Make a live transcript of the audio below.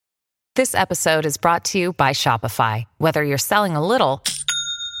This episode is brought to you by Shopify. Whether you're selling a little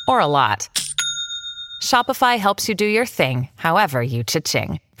or a lot, Shopify helps you do your thing, however you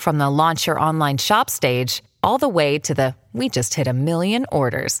cha-ching. From the launch your online shop stage, all the way to the we just hit 1 million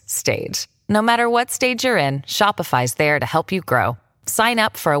orders stage. No matter what stage you're in, Shopify's there to help you grow. Sign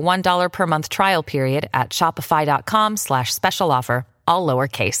up for a $1 per month trial period at shopify.com/special offer, all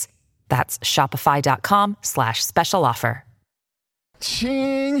lowercase. That's shopify.com/special offer.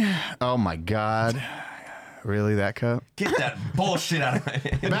 Ching. Oh my God. Really, that cup? Get that bullshit out of my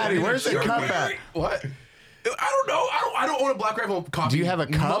hand. Maddie, where's the cup at? What? I don't know. I don't own a Black Rifle coffee. Do you have a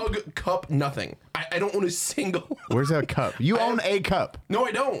cup? Mug, cup, nothing. I don't own a single. Where's that cup? You own a cup. No,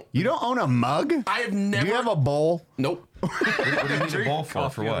 I don't. You don't own a mug? I have never. Do you have a bowl? Nope. What do you need a bowl for?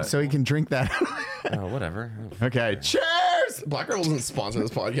 For what? So you can drink that. Oh, whatever. Okay. Cheers! Black Rifle doesn't sponsor this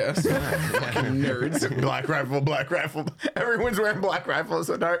podcast. Fucking nerds. Black Rifle, Black Rifle. Everyone's wearing Black Rifle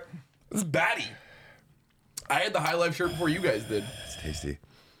so dark. This is Batty. I had the High Life shirt before you guys did. It's tasty.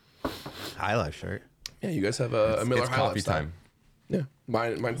 High Life shirt. Yeah, you guys have a Miller It's High Life coffee style. time. Yeah,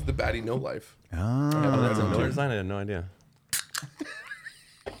 mine's the Batty No Life. Oh, that's a Miller design? I had no idea.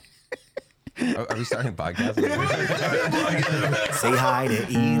 Are we starting a podcast? Say hi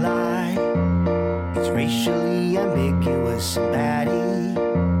to Eli. It's racially ambiguous and batty.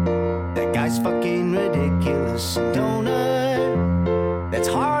 That guy's fucking ridiculous. Donut. That's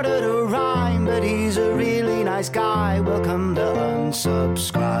harder to rhyme, but he's a really nice guy. Welcome to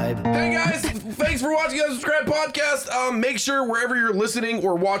Unsubscribe. Hey guys, thanks for watching the Unsubscribe podcast. Make sure wherever you're listening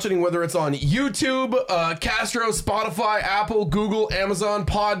or watching, whether it's on YouTube, Castro, Spotify, Apple, Google, Amazon,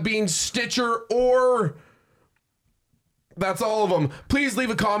 Podbean, Stitcher, or that's all of them. Please leave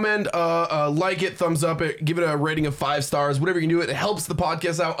a comment, like it, thumbs up it, give it a rating of 5 stars, whatever you can do. It helps the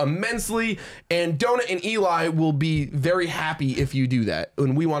podcast out immensely. And Donut and Eli will be very happy if you do that.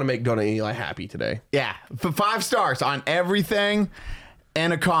 And we want to make Donut and Eli happy today. Yeah, for 5 stars on everything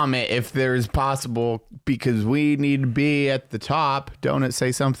and a comment if there is possible, because we need to be at the top. Donut,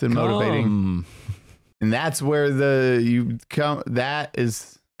 say something motivating. And that's where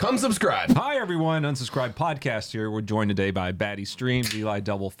Come subscribe. Hi, everyone. Unsubscribed podcast here. We're joined today by Batty Streams, Eli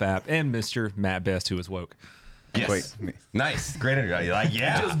Double Fap, and Mr. Matt Best, who is woke. Yes. Wait. Nice. Great intro. You like,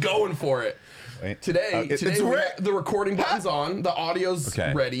 yeah. Just going for it. Wait. Today It's the recording button's on, the audio's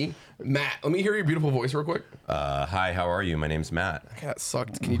Okay. ready. Matt, let me hear your beautiful voice real quick. Hi, how are you? My name's Matt. That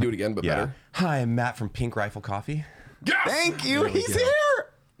sucked. Can you do it again, but better? Hi, I'm Matt from Pink Rifle Coffee. Yes! Thank you. He's here.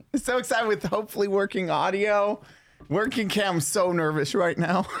 So excited with hopefully working audio. Working cam, I'm so nervous right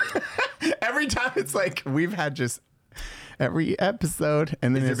now. Every time it's like we've had just every episode,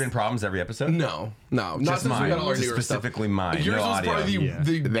 and then Has there been problems every episode? No. Not Just since we mine. got all our Just newer specifically stuff. mine. Yours No was audio.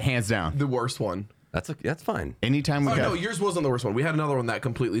 probably the hands down. the worst one. That's fine. Anytime we Oh, got no, yours wasn't the worst one. We had another one that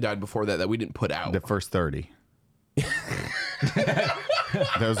completely died before that we didn't put out. the first 30.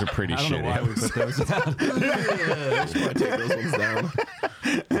 Those are pretty I don't know why shitty. we put those out. Just might take those ones down.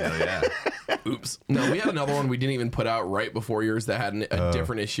 Hell yeah. Oops. No, we had another one we didn't even put out right before yours that had a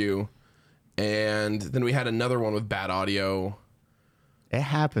different issue. And then we had another one with bad audio. It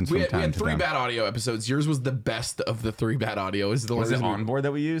happens from We time had to 3 time. bad audio episodes. Yours was the best of the 3 bad audio. Is the Was it reason we- onboard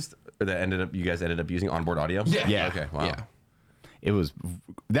that we used? Or that you guys ended up using onboard audio? Yeah. Yeah. Okay, wow. Yeah. It was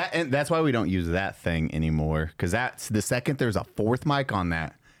that, and that's why we don't use that thing anymore. Because that's the second there's a 4th mic on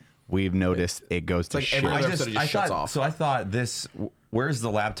that, we've noticed it goes to like shit. every other episode it just shuts off. So I thought this. Where's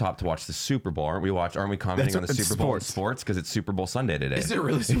the laptop to watch the Super Bowl? Aren't we commenting on the It's Super Bowl in sports. sports? Because it's Super Bowl Sunday today. Is it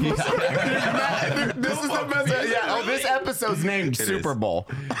really supposed to This is the best. Yeah. This episode's named Super Bowl.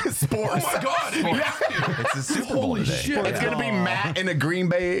 Sports. Oh my God. It's the Super Bowl Holy today. shit. It's gonna be Matt in a Green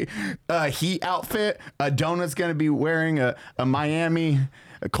Bay Heat outfit. Donut's gonna be wearing a Miami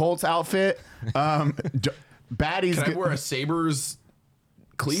Colts outfit. Batty's Can I wear a Sabres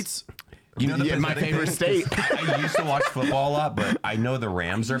cleats? You know the my pathetic favorite thing? state. I used to watch football a lot, but I know the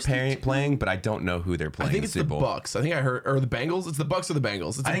Rams are playing, but I don't know who they're playing. I think in it's the Super Bowl. Bucks. I think I heard, or the Bengals. It's the Bucks or the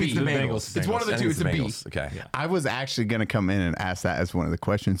Bengals. It's a I think B. it's the Bengals. It's one of the I two. think It's a B. Bengals. Okay. I was actually gonna come in and ask that as one of the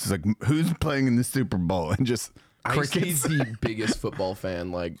questions. It's like, who's playing in the Super Bowl? And just I used to be crickets. the biggest football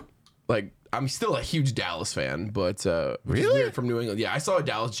fan. Like I'm still a huge Dallas fan, but which is Really? weird from New England. Yeah, I saw a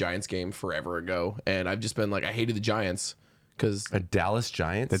Dallas Giants game forever ago, and I've just been like, I hated the Giants because A Dallas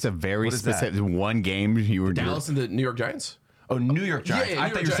Giants. That's a very What is that? specific one game you were Dallas and the New York Giants. Oh, New York Giants. Yeah, I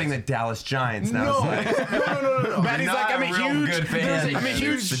New thought York you were saying Giants. the Dallas Giants. And I was No, like, no. Betty's not like, I'm a real huge, good fan. I'm a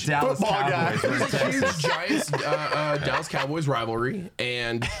huge The Dallas football guy. Cowboys. There's a huge Giants Dallas Cowboys rivalry,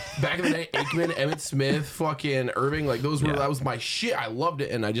 and back in the day, Aikman, Emmitt Smith, fucking Irving, like those were that was my shit. I loved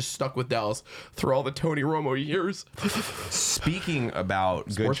it, and I just stuck with Dallas through all the Tony Romo years. Speaking about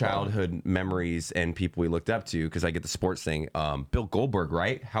good Sports childhood memories and people we looked up to, because I get the sports thing. Bill Goldberg,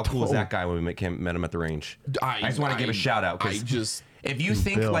 right? How cool is that guy when we met him at the range? I just want to give a shout out because if you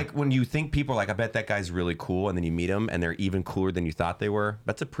think like when you think people are like, I bet that guy's really cool, and then you meet them and they're even cooler than you thought they were.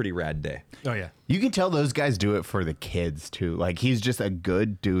 That's a pretty rad day. Oh yeah. You can tell those guys do it for the kids too. Like he's just a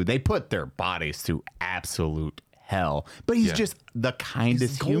good dude. They put their bodies through absolute hell, but he's just the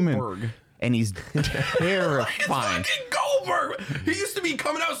kindest human. Goldberg. And he's terrifying. Fucking Goldberg. He used to be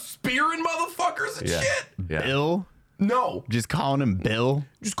coming out spearing motherfuckers and shit. Yeah. Bill, No, just calling him Bill.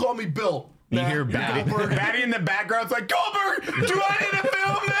 just call me Bill. You Nah, hear you're Batty, Goldberg. Batty in the background's like, Goldberg, do I need to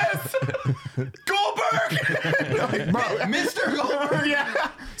film this? Goldberg! Like, bro, Mr. Goldberg, yeah.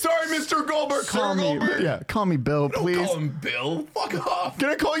 Sorry, Mr. Goldberg. Call me, Goldberg? yeah, call me Bill, please. Call him Bill. Fuck off. Can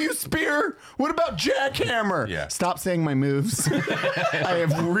I call you Spear? What about Jackhammer? Yeah. Stop saying my moves. I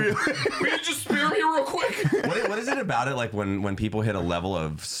have really. Will you just spear me real quick? What is it about it? Like when people hit a level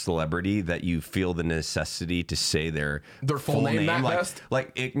of celebrity that you feel the necessity to say their full name, Matt Best?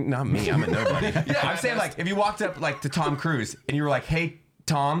 Like it, not me. I'm a nobody. I'm saying like if you walked up like to Tom Cruise and you were like, "Hey,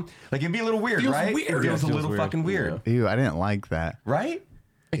 Tom," like it'd be a little weird, Feels right? weird. It feels Yeah, a little weird. fucking weird, Ew, I didn't like that. right?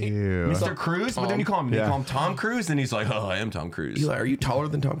 Ew. Mr. Cruise, but then you call him, Yeah. you call him Tom Cruise, and he's like, "Oh, I am Tom Cruise." Eli, are you taller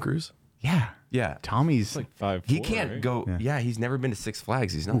than Tom Cruise? Yeah. Yeah, Tommy's. Like 5'4", he can't right? go. Yeah. He's never been to Six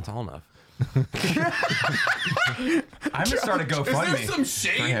Flags. He's not tall enough. I'm gonna start a Is there GoFundMe. some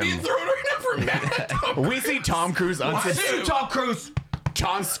shade being thrown right now for Matt? we see Tom Cruise unsubscribe. Tom Cruise.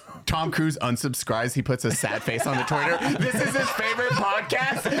 Tom Cruise unsubscribes. He puts a sad face on the Twitter. This is his favorite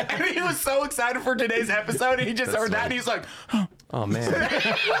podcast, and he was so excited for today's episode. And he just heard that, and he's like, Oh man.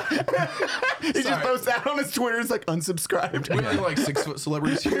 he just posts that on his Twitter. It's like unsubscribed. We only like 6 foot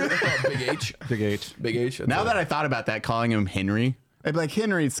celebrities here. Big H. Big H. Big H. That's Now it. that I thought about that, calling him Henry, I'd be like,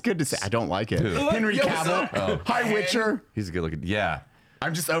 Henry, it's good to say. I don't like it. Henry Yo, what's Cavill. up? Hi, Witcher. He's a good looking. Yeah.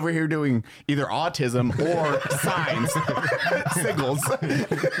 I'm just over here doing either autism or signs, signals.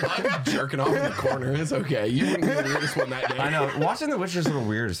 I'm jerking off in the corner. It's okay. You wouldn't be the weirdest one that day. I know. Watching The Witcher is a little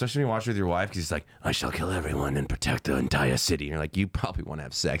weird, especially when you watch it with your wife, because he's like, I shall kill everyone and protect the entire city. And you're like, you probably want to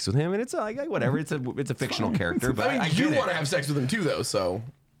have sex with him, and it's like whatever. It's a fictional character, but I mean, I you get want to it. have sex with him too, though. So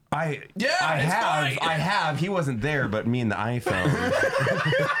I Yeah, I it's have. fine. I have. He wasn't there, but me and the iPhone.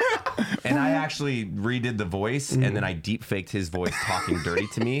 And I actually redid the voice, and then I deep faked his voice talking dirty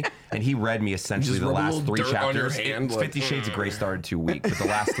to me, and he read me essentially just the rub a last little 3 dirt on your chapters. hand, It's like, 50 Shades of Grey started too weak, but the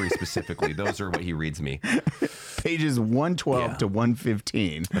last 3 specifically, those are what he reads me. Pages 112 Yeah. to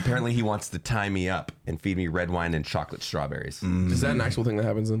 115. Apparently, he wants to tie me up and feed me red wine and chocolate strawberries. is that an actual thing that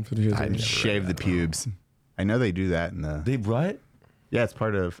happens in 50 Shades of I Grey? shave the pubes. I know they do that in the. They what? Yeah, it's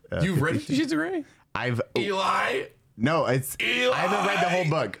part of. You've read 50 Shades of Grey? I've. Eli. No, it's. I haven't read the whole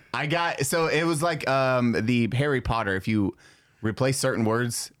book. I got. So it was like the Harry Potter. If you replace certain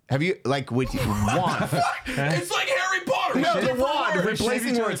words, have you like with wand? It's like Harry Potter. No, Shit the for wand words.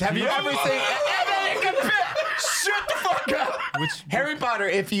 replacing words. Have you ever seen? Shut the fuck up. Harry Potter.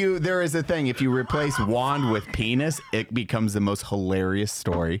 If you there is a thing. If you replace wand with penis, it becomes the most hilarious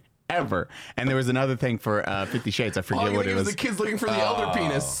story ever. And there was another thing for 50 Shades. I All forget you what think it is was. the kids looking for the elder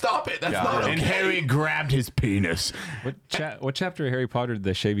penis. Stop it. That's not okay. And Harry grabbed his penis. What chapter of Harry Potter did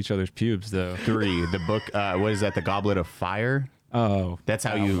they shave each other's pubes though? 3. The book. What is that? The Goblet of Fire. Oh, That's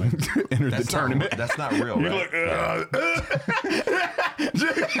how you enter the tournament. That's not real, right?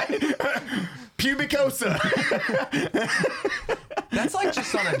 Pubicosa. That's like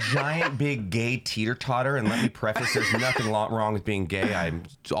just on a giant, big, gay teeter-totter. And let me preface, there's nothing wrong with being gay. I'm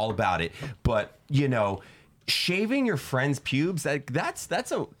all about it. But, you know, shaving your friend's pubes, that's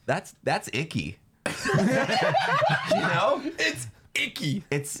icky. You know? It's icky.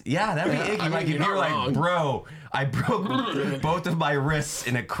 That'd be icky. I mean, like you're if you're not like, wrong. bro, I broke both of my wrists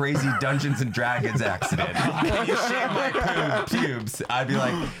in a crazy Dungeons and Dragons accident. Can you shave my pubes? I'd be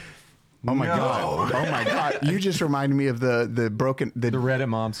like, Oh my no. god! Oh my god! You just reminded me of the broken the Reddit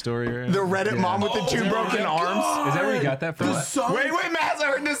mom story. Right? the Reddit mom with the 2 broken arms. Is that where you got that from? Wait, Matt! I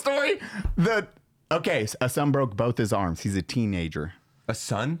heard this story. A son broke both his arms. He's a teenager. A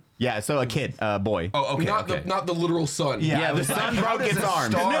son? Yeah, so a kid, boy. Oh, okay. Not the literal son. Yeah, I the was like, son how broke does his a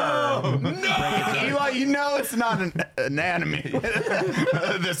arm. star Eli, you know it's not an anatomy.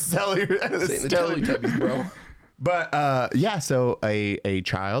 the cellular, Ain't the Teletubbies, bro. But yeah, so a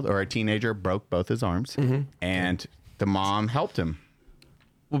child or a teenager broke both his arms, and the mom helped him.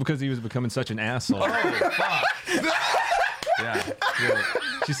 Well, because he was becoming such an asshole. Oh, fuck. Yeah.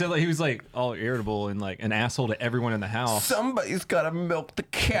 She said like he was like all irritable and like an asshole to everyone in the house. Somebody's got to milk the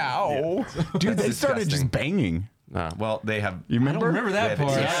cow. Dude, they started disgusting. just banging. Well, they have. You remember? I don't remember that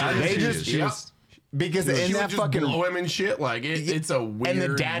part. Yeah, they just because in She would that just fucking blow him and shit. Like it's a weird. and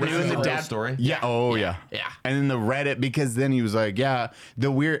the dad knew, and the real dad story? Yeah. Oh yeah. Yeah. And then the Reddit, because then he was like, yeah,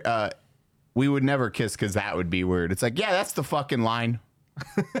 the weird. We would never kiss because that would be weird. It's like, yeah, that's the fucking line.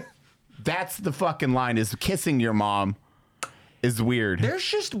 That's the fucking line. Is kissing your mom is weird. There's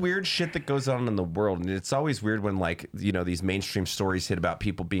just weird shit that goes on in the world, and it's always weird when like these mainstream stories hit about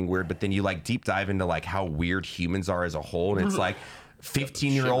people being weird, but then you like deep dive into like how weird humans are as a whole, and it's like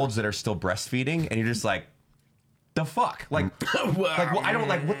 15-year-olds that are still breastfeeding, and you're just like, the fuck, like, I don't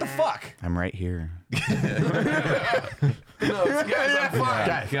like what the fuck. I'm right here. No, guys, I'm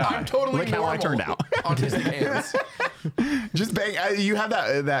fine. God. I'm totally Look how I normal. turned out. Autistic hands. Just bang. You have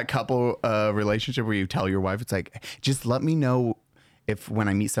that couple relationship where you tell your wife, it's like, just let me know if when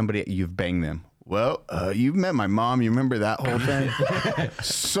I meet somebody you've banged them. Well, you've met my mom. You remember that whole thing?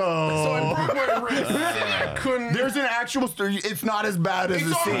 So I broke my wrist and I couldn't. There's an actual story. It's not as bad as It's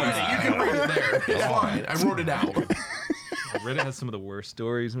it on seems. Reddit. You can read it there. It's fine. I wrote it out. Reddit has some of the worst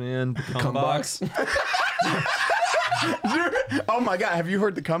stories, man. The Cum box. Oh my god, have you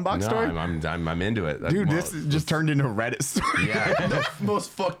heard the cum box No, story? I'm into it, Dude, Well, this just turned into a Reddit story. yeah. The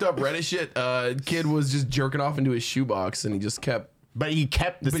most fucked up Reddit shit. Kid was just jerking off into his shoebox and he just kept But he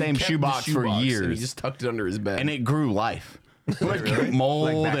kept the but he same kept the shoebox for shoebox, years. and he just tucked it under his bed. and it grew life. Like Really?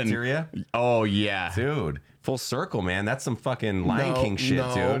 mold Like bacteria? and oh yeah. Dude, full circle, man. That's some fucking Lion King shit,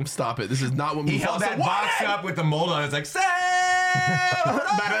 dude. Stop it. This is not what He held that box up with the mold on it. It's like, say,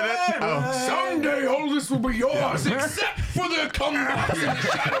 Someday all this will be yours, except for the cum box in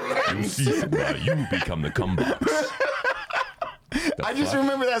Shadowlands. you become the cum box. I just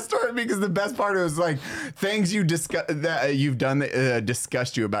remember that story because the best part was like things you discuss that you've done that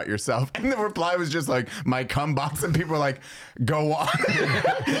disgust you about yourself, and the reply was just like my cum box, and people were like, "Go on,"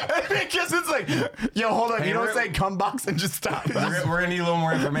 because it's like, yo, hold on, Hey, you don't we're- say cum box and just stop. We're gonna need a little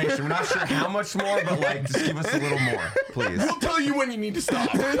more information. We're not sure how much more, but like, just give us a little more, please. We'll tell you when you need to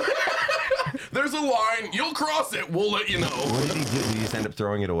stop. There's a line. You'll cross it. We'll let you know. What did he do? Did he just end up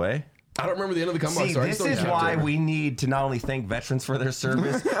throwing it away? I don't remember the end of the cum box. See, Sorry, this I just is don't why capture it. we need to not only thank veterans for their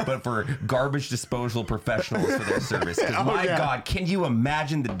service, but for garbage disposal professionals for their service. Because my yeah. God, can you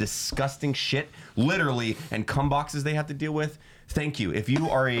imagine the disgusting shit, literally, and cum boxes they have to deal with? Thank you. If you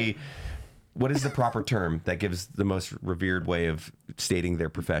are what is the proper term that gives the most revered way of stating their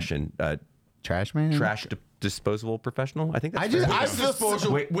profession? Trash man. Disposable professional? I think that's I just fair. I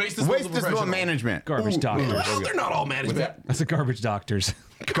feel Waste waste disposal disposal management. Garbage doctors. Well, they're not all management. That's a garbage doctors.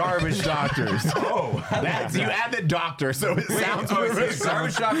 Garbage doctors. Oh, That's you add the doctor, so it sounds is he a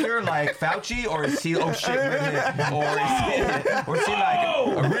garbage doctor like Fauci, or is he or is he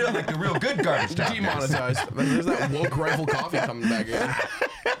like a real good garbage doctor? Demonetized. There's that woke rifle coffee coming back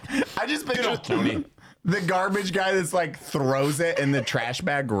in. I just picture the garbage guy that's like throws it and the trash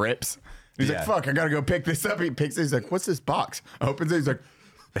bag rips. He's Yeah. like, fuck, I gotta go pick this up. He picks it. He's like, what's this box? Opens it. He's like,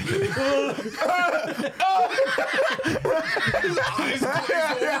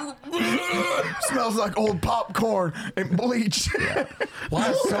 smells like old popcorn and bleach. Why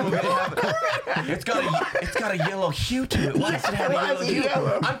does some of it have? It's got a yellow hue to it. Why does it have a Why yellow is it hue?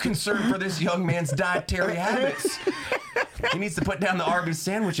 yellow? I'm concerned for this young man's dietary habits. He needs to put down the Arby's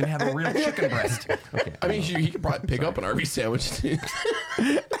sandwich and have a real chicken breast. Okay. I mean, he could probably pick up an Arby's sandwich.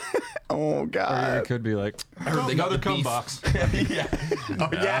 Oh God. It could be like They got another the cum beef. box. Oh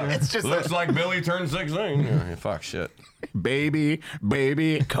yeah, it's just Looks like Billy turned 16. Yeah, fuck shit. baby,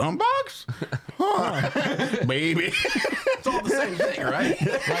 cum box? Huh. Baby. It's all the same thing, right?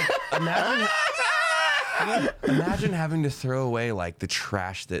 Imagine having to throw away like the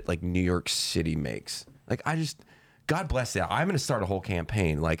trash that like New York City makes. Like God bless that. I'm going to start a whole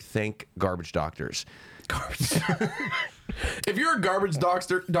campaign like thank garbage doctors. If you're a garbage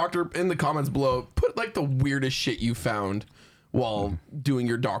doctor, in the comments below, put like the weirdest shit you found while doing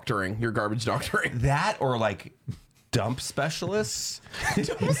your doctoring, your garbage doctoring. That or like dump specialists. Is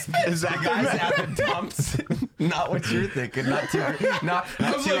that Guys at the dumps. Not what you're thinking. Not two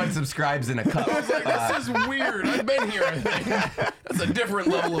unsubscribes in a cup. I was like, this is weird. I've been here, I think. That's a different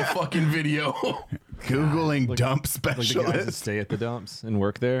level of fucking video. Googling dump Like the guys that specialist? stay at the dumps and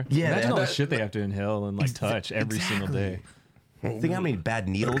work there. Yeah, Imagine all the that- shit they have to inhale and like touch every single day. Think how many bad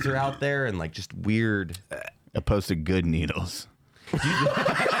needles are out there and like just weird. Opposed to good needles. Do you think?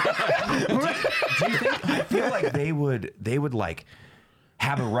 I feel like they would like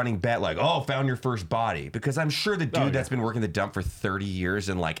have a running bet like, oh, found your first body, because I'm sure the dude that's been working the dump for 30 years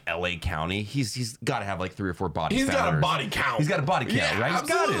in like LA County, he's got to have like 3 or 4 bodies. He's got a body count. He's got a body count, right?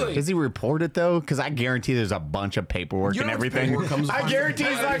 Absolutely. He's got to. Does he report it though? Because I guarantee there's a bunch of paperwork and everything. I guarantee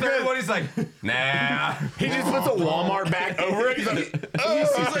he's like, Everybody's like, nah. he just puts a Walmart bag over it. He's like, He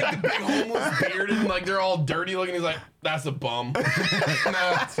sees like the big homeless bearded and like they're all dirty looking. He's like, that's a bum.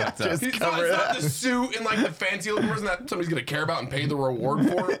 Nah, just it's cover it not up. the suit and like the fancy looking person that somebody's gonna care about and pay the reward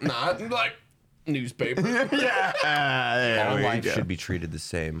for. Nah, like newspaper. Yeah. All life should be treated the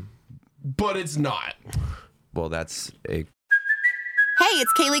same. But it's not. Well, that's a. Hey,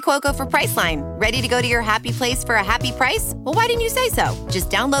 it's Kaylee Cuoco for Priceline. Ready to go to your happy place for a happy price? Well, why didn't you say so? Just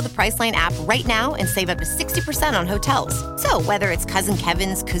download the Priceline app right now and save up to 60% on hotels. So whether it's Cousin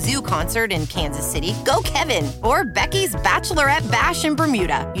Kevin's Kazoo Concert in Kansas City, go Kevin, or Becky's Bachelorette Bash in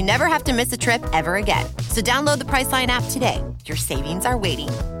Bermuda, you never have to miss a trip ever again. So download the Priceline app today. Your savings are waiting.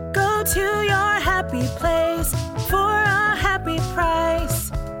 Go to your happy place for a happy price.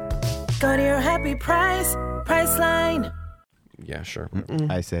 Go to your happy price, Priceline. Yeah, sure.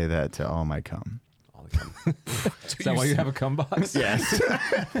 I say that to all my cum. Is that why you have a cum box? Yes.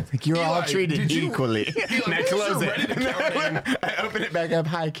 Like you're all treated equally. And I close it. I open it back up.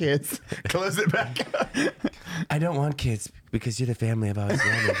 Hi, kids. Close it back up. I don't want kids because you're the family I've always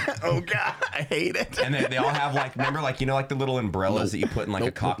wanted. Oh, God. I hate it. And they all have like, remember, like, you know, like the little umbrellas that you put in like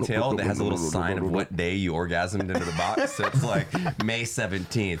a cocktail that has a little sign of what day you orgasmed into the box. So it's like May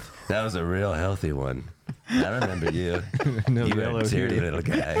 17th. That was a real healthy one. I remember you. No you were yellow a dirty here. little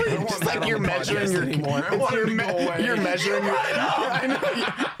guy. Just like you're measuring your you're measuring your I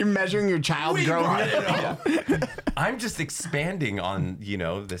know, you're measuring your child growing up. I'm just expanding on, you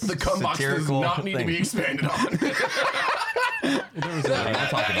know, this The cum box does satirical not need to be expanded on.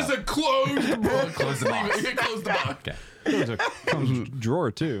 That is a closed book. Close the box. Close the box. There was a cum drawer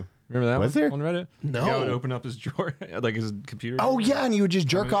too. Remember that? Was there? On Reddit? No. The guy would open up his drawer, like his computer. Oh, yeah, and you would just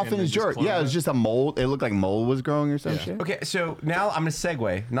jerk off in his drawer. Yeah, it was just a mold. It looked like mold was growing or some shit. Okay, so now I'm going to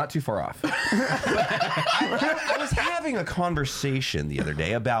segue, not too far off. I was having a conversation the other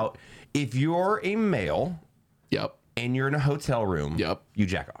day about if you're a male Yep. and you're in a hotel room, Yep. you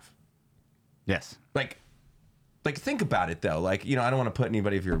jack off. Yes. Like, think about it, though. Like, you know, I don't want to put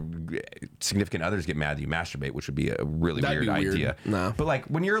anybody, if your significant others get mad that you masturbate, which would be a really That'd weird be weird. idea. No. But, like,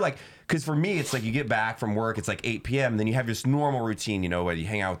 when you're, like, because for me, it's like you get back from work, it's like 8 p.m., then you have this normal routine, you know, whether you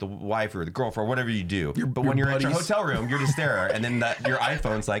hang out with the wife or the girlfriend, whatever you do. But when you're at your hotel room, you're just there, and then your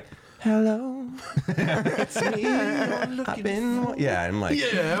iPhone's like, hello, it's me. I've been, yeah, I'm like,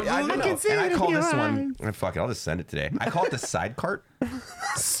 Yeah, I don't know. can see And I it in call your this one, fuck it, I'll just send it today. I call it the side cart.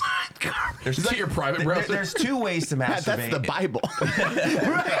 Is that your private browser? There's 2 ways to masturbate. That's the Bible. Oh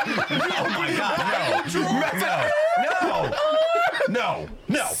my God! No!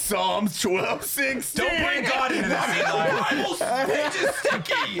 Psalms 12:16. Don't bring God into this. Bible's page is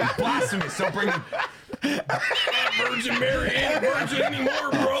sticky. Blasphemous! Don't bring. Virgin Mary ain't a virgin anymore,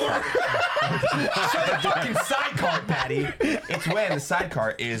 brother. So the fucking side cart, Patty. It's when the side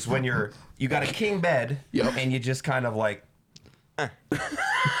cart is when you got a king bed, and you just kind of like.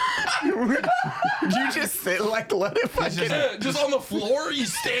 You just sit like let it fucking. Just on the floor, you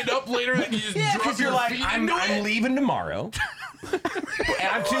stand up later and you just drop Because you're your like, feet I'm into it. leaving tomorrow, and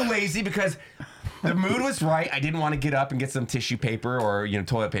I'm too lazy because the mood was right. I didn't want to get up and get some tissue paper or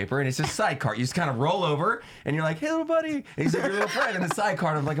toilet paper, and it's a side cart. You just kind of roll over, and you're like, "Hey, little buddy," and he's like your little friend in the side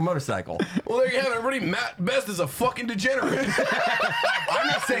cart of like a motorcycle. Well, there you have it, everybody. Matt Best is a fucking degenerate. I'm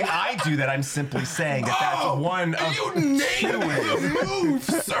not saying I do that. I'm simply saying that that's one of You named the move,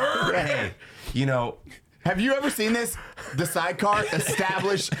 sir. Hey, you know. Have you ever seen this? The sidecar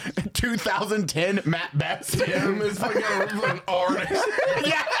established 2010 Matt Best. Him is fucking an artist.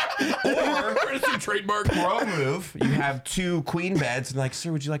 Yeah. Or it's a trademark. Pro move. You have 2 queen beds, and like,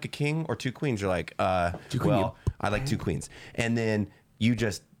 sir, would you like a king or 2 queens? You're like, well, I like 2 queens, and then you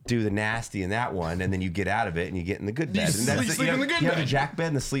just do the nasty in that one, and then you get out of it and you get in the good bed. And that's sleep in the good you have bed. the jack bed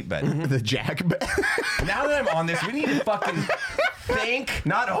and the sleep bed. The Jack bed. Now that I'm on this, we need to fucking thank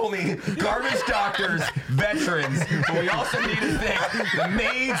not only garbage doctors, veterans, but we also need to thank the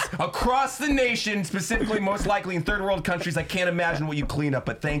maids across the nation, specifically most likely in third world countries. I can't imagine what you clean up,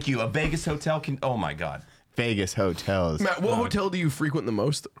 but thank you. A Vegas hotel can, oh my God. Vegas hotels. Matt, what hotel do you frequent the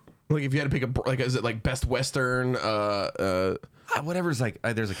most? Like, if you had to pick is it like Best Western? Whatever's like,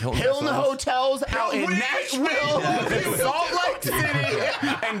 there's like Hilton Hotels out in Nashville, Salt Lake City,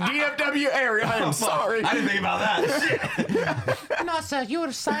 and DFW area. I'm sorry. I didn't think about that. No, sir, you're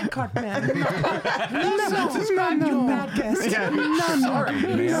a sidecar man. No, subscribe to your podcast.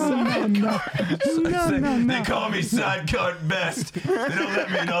 No. They call me sidecar best. They don't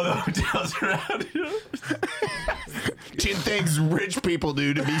let me know the hotels around here. Chin things rich people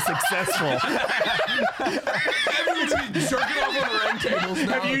do to be successful. Everyone's jerking off on their end tables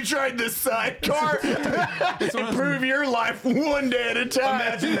now. Have you tried the sidecar? Improve your life one day at a time.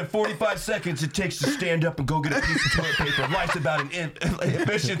 Imagine the 45 seconds it takes to stand up and go get a piece of toilet paper. Life's about an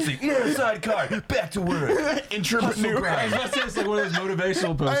efficiency. Sidecar, back to work. Entrepreneur. I was about to say it's like one of those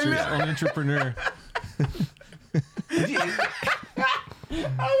motivational posters on Entrepreneur. Oh,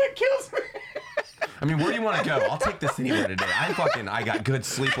 that kills me. I mean, where do you want to go? I'll take this anywhere today. I got good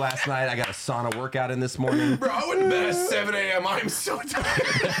sleep last night. I got a sauna workout in this morning. Bro, I went to bed at 7 a.m. I'm so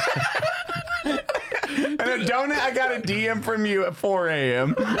tired. And a donut, I got a DM from you at 4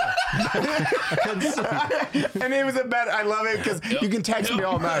 a.m. And it was I love it because you can text me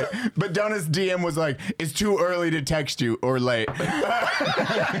all night. But Donut's DM was like, it's too early to text you or late.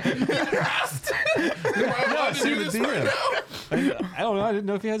 I don't know. I didn't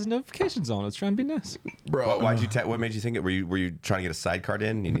know if he has notifications on. I was trying to be nice. Bro, what made you think it? Were you trying to get a side card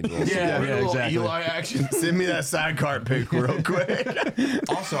in? You need a little Yeah, exactly. Eli action. Send me that sidecar pic real quick.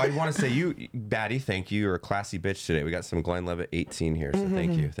 Also, I want to say you, Batty, thank you. You're a classy bitch today. We got some Glenlivet 18 here, so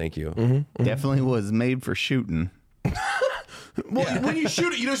thank you. Thank you. Definitely was made for shooting. Well, when you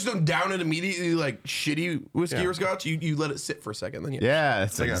shoot it, you just don't down it immediately like shitty whiskey or scotch. You let it sit for a second, then you. Yeah,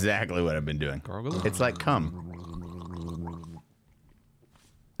 that's exactly what I've been doing. It's like cum.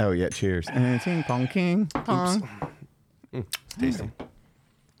 Oh yeah, cheers. Ting pong king pong. Tasty.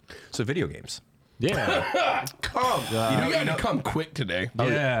 So video games. Yeah. Come. You gotta come quick today.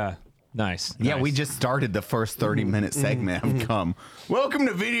 Yeah. Nice. Yeah, nice. we just started the first 30-minute segment of cum. Welcome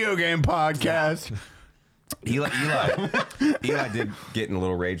to Video Game Podcast. Eli did get in a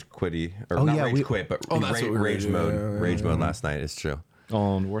little rage quitty, or not rage quit, but rage mode last night. It's true.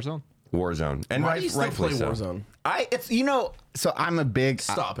 On Warzone, and Why do you still rightfully play so. Warzone? So I'm a big.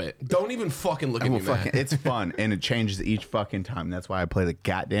 Stop it! Don't even fucking look at me, man. It's fun and it changes each fucking time. That's why I play the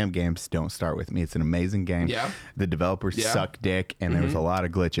goddamn games. Don't start with me. It's an amazing game. Yeah. The developers suck dick, and there was a lot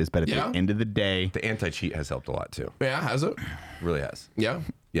of glitches. But at the end of the day, The anti-cheat has helped a lot too. Yeah, has it? Really has. Yeah.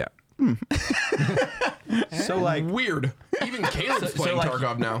 Yeah. So like Weird. Even Caleb's playing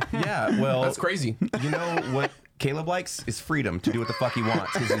Tarkov now. Yeah, well, That's crazy. You know what Caleb likes is freedom to do what the fuck he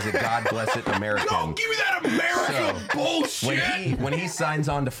wants because he's a God blessed American. Don't give me that American bullshit. When he signs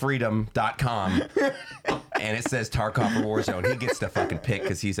on to freedom.com and it says Tarkov or Warzone, he gets to fucking pick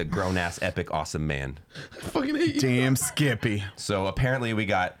because he's a grown ass epic awesome man. Fucking hate you. damn Skippy. So apparently we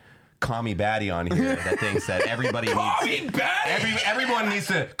got Commie Batty on here that thinks that everybody needs everyone needs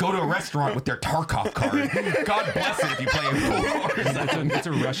to go to a restaurant with their Tarkov card. God bless it if you play Warzone. It's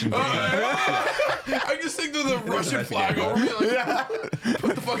a Russian game. I just think of the Russian flag over me. Like,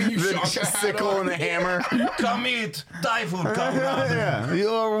 put the fucking Ushanka hat Sickle on. and a hammer. Come eat Thai food, come on. Yeah, you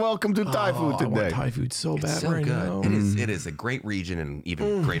are welcome to Thai food I want today. Thai food so bad So right good. now. It is a great region and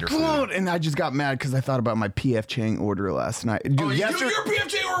even greater food. Dude, and I just got mad because I thought about my PF Chang order last night. Dude, Your yesterday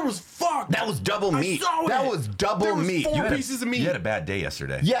PFJ order was fucked. that was double meat. saw That it. was double There was meat. four You had a- pieces of meat. You had a bad day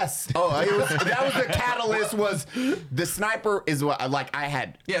yesterday. Yes. Oh, that was the catalyst. Was the sniper is what I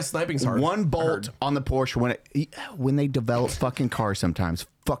had. Yeah, sniping's hard. One I bolt heard. on the Porsche when they develop fucking cars sometimes.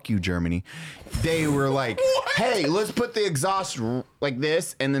 Fuck you, Germany. They were like, hey, let's put the exhaust like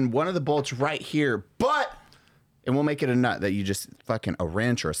this, and then one of the bolts right here, and we'll make it a nut that you just fucking a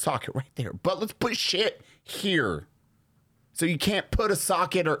wrench or a socket right there. But let's put shit here. So you can't put a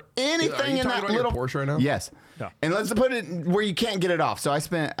socket or anything in that talking about little your Porsche right now? Yes. Yeah. And let's put it where you can't get it off. So I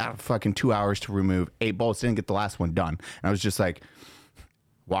spent fucking 2 hours to remove 8 bolts. Didn't get the last one done. And I was just like,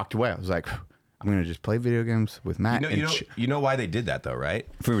 walked away. I was like, I'm gonna just play video games with Matt. You know why they did that though, right?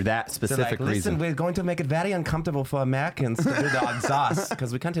 For that specific reason. We're going to make it very uncomfortable for Americans to do the exhaust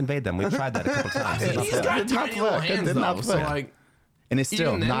because we can't invade them. We've tried that a couple times. He's got tiny little hands though, so like, And it's still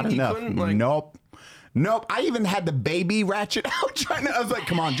even then, not he enough. couldn't, like- Nope. I even had the baby ratchet out trying to. I was like,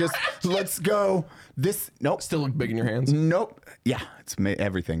 come on, just let's go. Nope. still look big in your hands. Nope. Yeah,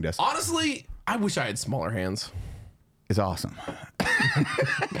 everything does. Honestly, I wish I had smaller hands. It's awesome.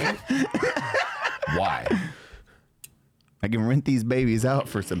 Why? I can rent these babies out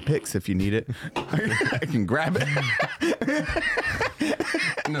for some pics if you need it. I can grab it.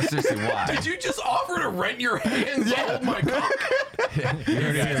 No, seriously, why? Did you just offer to rent your hands? Yeah. Oh my god!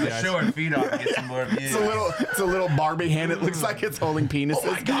 Show our feet off and get some more views. It's a little Barbie hand. It looks like it's holding penises.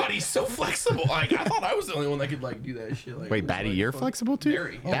 Oh my god, he's so flexible. Like I thought I was the only one that could like do that shit. Like, wait, Batty, you're flexible too?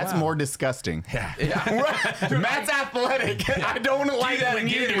 Very. That's more disgusting. Yeah. Matt's athletic. I don't like that when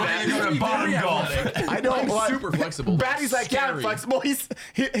you do that. You're a bottom golf. I don't I'm super flexible. Batty's like, yeah, I'm flexible. His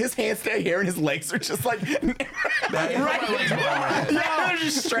hands stay here and his legs are just like right. Yeah, they're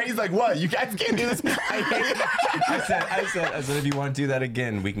just straight. He's like, what? You guys can't do this. I hate it. I said, if you want to do that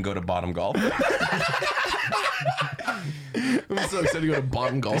again, we can go to bottom golf. I'm so excited to go to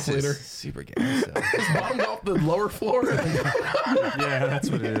bottom golf later. Super gay. So. Is bottom golf the lower floor? Yeah, that's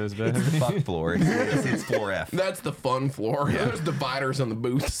what it is, man. It's the fuck floor. It's floor F. That's the fun floor. Yeah. There's dividers on the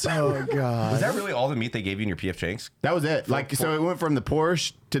booths. Oh god. Was that really all the meat they gave you in your PF Chang's? That was it. Like, so it went from the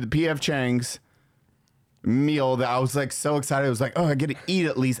Porsche to the PF Chang's meal that I was like so excited. I was like, oh, I get to eat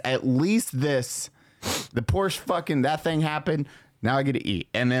at least this. The Porsche fucking that thing happened. Now I get to eat.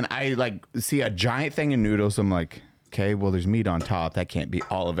 And then I like see a giant thing of noodles. I'm like, okay, well, there's meat on top. That can't be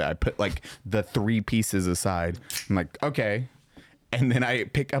all of it. I put like the 3 pieces aside. I'm like, okay. And then I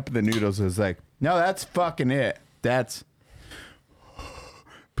pick up the noodles. I was like, no, that's fucking it. That's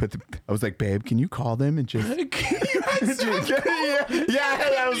I was like, babe, can you call them and just I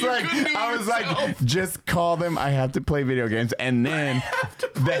was like, just call them. I have to play video games. And then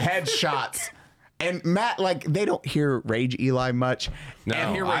the headshots. And Matt, like, they don't hear Rage Eli much. No,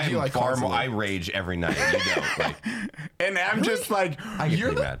 I rage every night. You know, like, and I'm just like, I get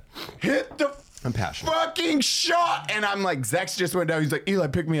pretty mad. Hit the I'm passionate. Fucking shot. And I'm like, Zex just went down. He's like, Eli,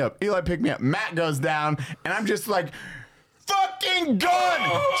 pick me up. Eli, pick me up. Matt goes down. And I'm just like, fucking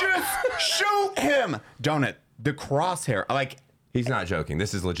gun. Just shoot him. Donut, the crosshair. Like, he's not joking.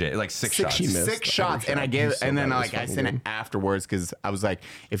 This is legit. Like 6 shots. 6 shots, and I gave, and then like I sent it afterwards because I was like,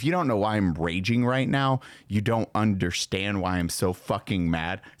 if you don't know why I'm raging right now, you don't understand why I'm so fucking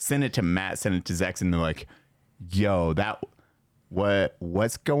mad. Send it to Matt. Send it to Zex, and they're like, yo,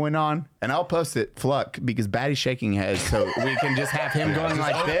 what's going on? And I'll post it, Fluck, because Batty's shaking head, so we can just have him going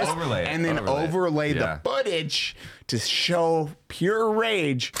like this, and then overlay the footage to show pure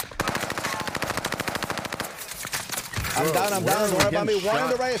rage. I'm down. Don't worry about me. One in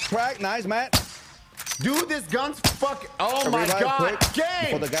the right track. Nice, Matt. Dude, this gun's fucking. Oh my god.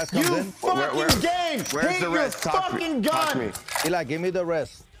 Game. The guys comes you in. fucking game. Where's the rest? Your fucking gun. Eli, give me the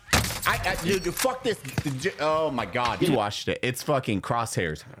rest. Dude, fuck this. Oh my god. You watched it. It's fucking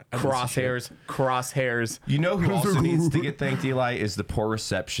crosshairs. Crosshairs. You know who also needs to get thanked, Eli, is the poor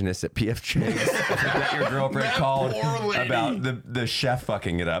receptionist at PF Chang's that your girlfriend called about the chef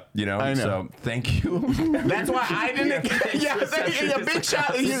fucking it up. You know? I know. So thank you. That's why I didn't. A big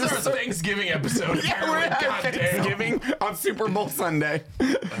shout. This is our Thanksgiving episode. Yeah, we're at Thanksgiving on Super Bowl Sunday.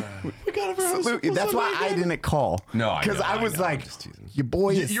 We got it. That's why I didn't call. No, because I was like, your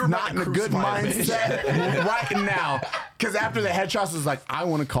boy is not in a good mindset right now. Because after the headshots was like, I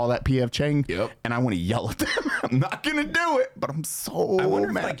want to call that PF Chang and I want to yell at them. I'm not gonna do it, but I'm so I wonder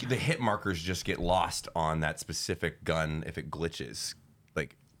mad. if like the hit markers just get lost on that specific gun if it glitches,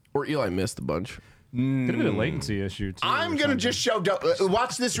 like, or Eli missed a bunch. Could have been a latency issue too. I'm gonna just show.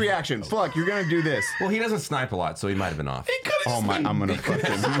 Watch this reaction. Fuck, you're gonna do this. Well, he doesn't snipe a lot, so he might have been off. Oh my! I'm gonna fucking.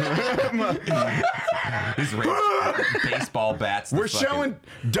 These baseball bats. We're showing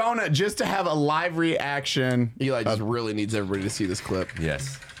Donut just to have a live reaction. Eli just really needs everybody to see this clip.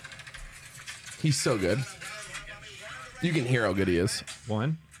 Yes, he's so good. You can hear how good he is.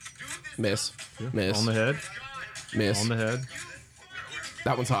 One, miss on the head, miss on the head.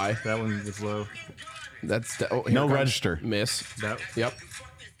 That one's high. That one was low. That's no register. Miss. Yep.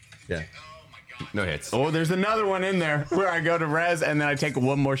 Yeah. No hits. Oh, there's another one in there where I go to res and then I take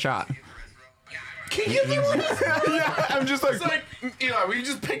one more shot. Can you give me Yeah, I'm just like, it's like, Eli, will you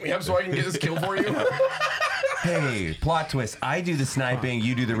just pick me up so I can get this kill for you? Hey, plot twist. I do the sniping,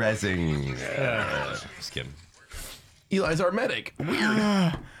 you do the rezzing. Just kidding. Eli's our medic. Weird.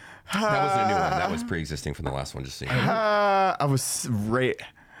 That wasn't a new one. That was pre-existing from the last one. Just so you know. I was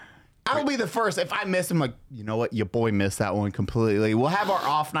I'll be the first. If I miss, I'm like, you know what? Your boy missed that one completely. We'll have our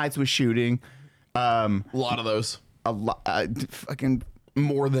off nights with shooting. A lot of those. A lot. Fucking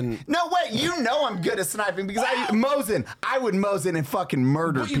more than. No way. You know I'm good at sniping because I would Mosin and fucking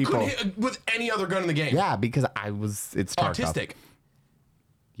murder you people. Couldn't hit with any other gun in the game. Yeah, because it's Tarkov. Autistic.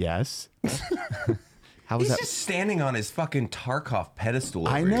 Yes. He's just standing on his fucking Tarkov pedestal.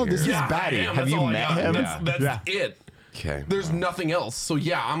 I know, this is Batty. Have you met him? That's it. Okay. There's nothing else. So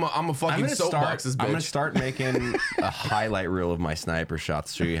yeah, I'm a fucking soapboxes bitch. I'm gonna start making a highlight reel of my sniper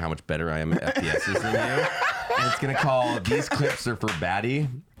shots to show you how much better I am at FPSs than you. And it's gonna call "These Clips Are for Batty."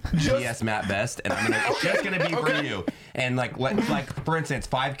 PS Matt Best, and it's just gonna be for you. And like for instance,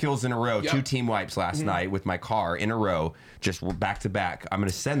 5 kills in a row, 2 team wipes last night with my car in a row, just back to back. I'm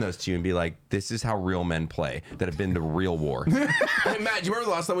gonna send those to you and be like, this is how real men play that have been to real war. Hey Matt, do you remember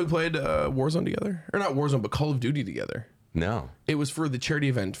the last time we played Warzone together? Or not Warzone, but Call of Duty together? No. It was for the charity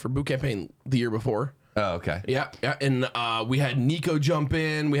event for Boot Campaign the year before. Oh, okay. Yeah. And we had Nico jump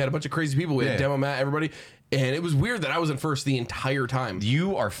in. We had a bunch of crazy people. We had Demo Matt, everybody. And it was weird that I wasn't first the entire time.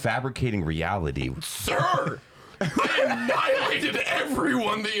 You are fabricating reality. Sir! I annihilated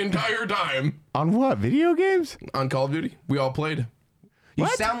everyone the entire time. On what? Video games? On Call of Duty. We all played. You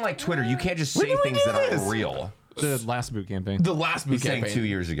sound like Twitter. You can't just say things that aren't real. The last boot campaign. The last boot campaign. Saying 2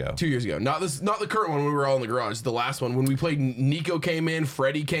 years ago. 2 years ago. Not the current one when we were all in the garage. The last one when we played. Nico came in.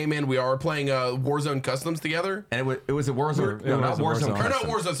 Freddie came in. We are playing Warzone Customs together. And it was a Warzone. No, not Warzone. Or not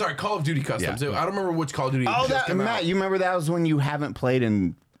Warzone. Sorry, Call of Duty Customs. Yeah. I don't remember which Call of Duty. Oh, Matt, you remember that was when you haven't played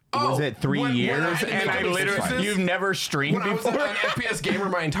in. Was it 3 years? And I literally, you've never streamed before. I was an FPS gamer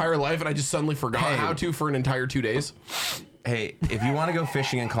my entire life, and I just suddenly forgot how to for an entire 2 days. Hey, if you want to go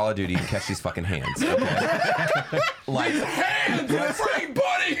fishing in Call of Duty, you can catch these fucking hands. Okay? Like hands,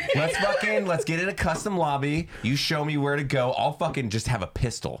 buddy. Let's get in a custom lobby. You show me where to go. I'll fucking just have a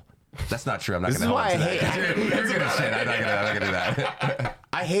pistol. That's not true. I'm not going to. This is why I hate. You're good as shit. I'm not gonna do that.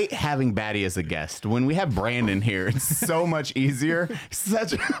 I hate having Batty as a guest. When we have Brandon here, it's so much easier.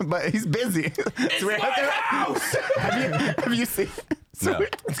 But he's busy. It's my house. Have you seen? No.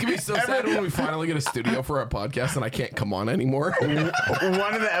 It's gonna be so sad when we finally get a studio for our podcast and I can't come on anymore.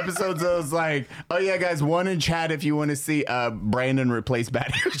 One of the episodes I was like, "Oh yeah, guys, one in chat if you want to see Brandon replace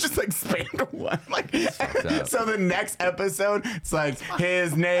Batty." It was just like spam to one. Like, so the next episode, it's like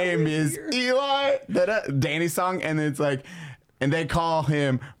his name is Eli, Danny's song, and it's like. And they call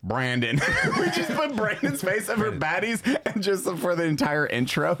him Brandon. We just put Brandon's face over Batty's and just for the entire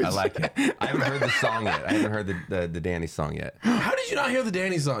intro. I like it. I haven't heard the song yet. I haven't heard the Danny song yet. How did you not hear the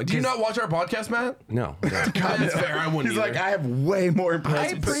Danny song? Do you not watch our podcast, Matt? No. God, that's fair. I wouldn't. He's either. like, I have way more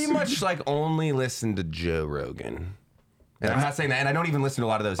impressive. I pretty much like only listen to Joe Rogan. And I'm not saying that, and I don't even listen to a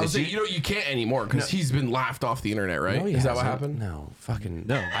lot of those. You can't anymore because he's been laughed off the internet, right? No, is that what happened? No, fucking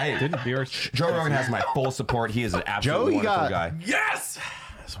no. I didn't. Joe Rogan has my full support. He is an absolutely wonderful guy. Yes.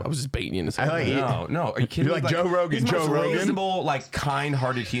 I was just baiting you in the No. Are you kidding? You're like Joe Rogan. He's the Joe most Rogan. reasonable, like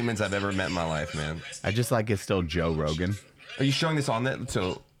kind-hearted humans I've ever met in my life, man. I just like it's still Joe Rogan. Are you showing this on that?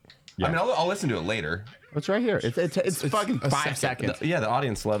 So, yeah. I mean, I'll listen to it later. It's right here. It's fucking 5 seconds. The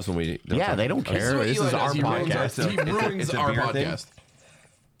audience loves when we. Yeah, they don't care. This is our podcast. He ruins our podcast.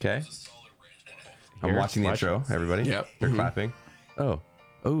 Okay. I'm watching the intro. Everybody. Yep. They're clapping. Oh,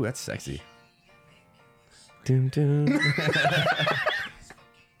 that's sexy. Doom doom.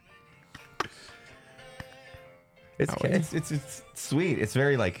 It's sweet. It's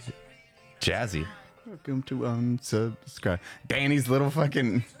very like jazzy. Welcome to unsubscribe. Danny's little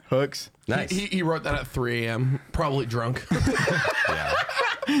fucking hooks. Nice. He wrote that at 3 a.m. Probably drunk. Yeah.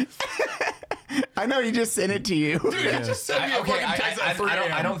 I know he just sent it to you. Dude, he just sent me a fucking text at 3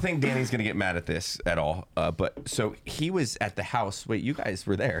 a.m. I don't think Danny's gonna get mad at this at all. But so he was at the house. Wait, you guys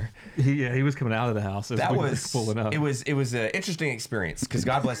were there? Yeah, he was coming out of the house. That was pulling up. It was an interesting experience because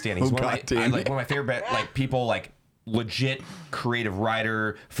God bless Danny. He's one of my favorite people like. Legit creative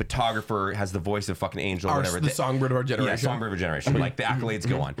writer, photographer, has the voice of fucking Angel or whatever. The songbird of our generation. Yeah, songbird of our generation. Like the accolades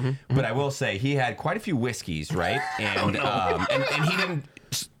go on. But I will say he had quite a few whiskeys, right? And and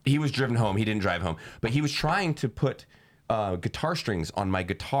he was driven home. He didn't drive home. But he was trying to put guitar strings on my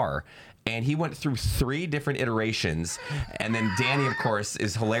guitar. And he went through 3 different iterations. And then Danny, of course,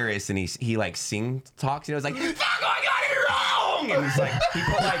 is hilarious. And he like talks. You know, it's like, fuck, I got it wrong. And he's like, he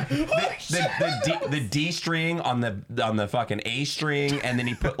put like the D string on the fucking A string. And then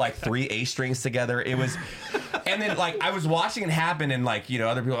he put like 3 A strings together. It was, and then like I was watching it happen. And like, you know,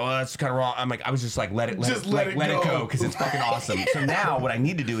 other people, oh, that's kind of wrong. I'm like, I was just like, let it go. Because it's fucking awesome. So now what I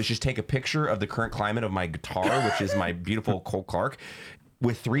need to do is just take a picture of the current climate of my guitar, which is my beautiful Cole Clark,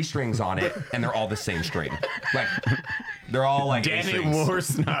 with 3 strings on it, and they're all the same string. Like, they're all like Danny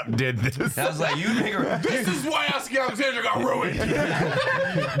Warsnop did this. I was like, this is why Asking Alexander got ruined.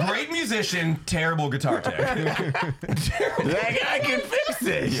 Great musician, terrible guitar tech. That guy can fix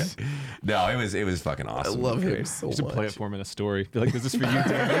it. Yeah. No, it was fucking awesome. I love him so much. To play it for him in a story. Be like, is this for you,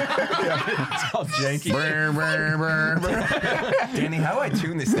 Danny? It's all janky. Danny, how do I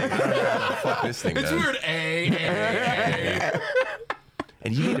tune this thing? I don't know how the fuck this thing does. It's weird. A.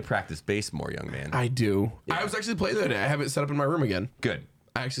 And you need to practice bass more, young man. I do. Yeah. I was actually playing the other day. I have it set up in my room again. Good.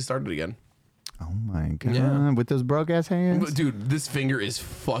 I actually started again. Oh my God. With those broke ass hands? Dude, this finger is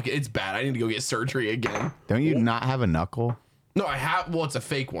it's bad. I need to go get surgery again. Don't you not have a knuckle? No, I have. Well, it's a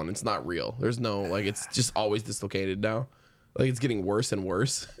fake one. It's not real. There's no, like, it's just always dislocated now. Like, it's getting worse and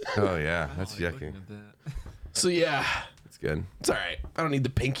worse. Oh, yeah. That's yucky. So, yeah. It's good. It's all right. I don't need the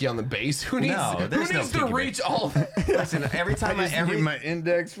pinky on the bass. Who needs to reach all? Listen, every time my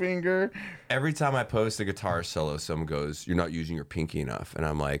index finger. Every time I post a guitar solo, someone goes, "You're not using your pinky enough," and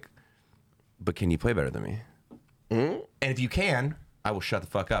I'm like, "But can you play better than me?" And if you can, I will shut the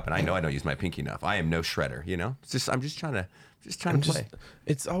fuck up. And I know I don't use my pinky enough. I am no shredder. You know, I'm just trying to play.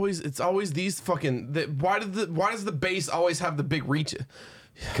 It's always these fucking. Why does the bass always have the big reach?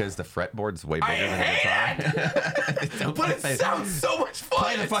 Because the fretboard's way bigger than the guitar. But it sounds so much fun.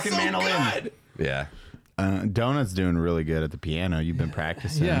 Play the fucking mandolin. Good. Yeah. Donut's doing really good at the piano. You've been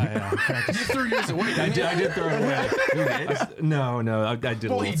practicing. Yeah. You threw yours away. I did throw it away. You did? No, I did.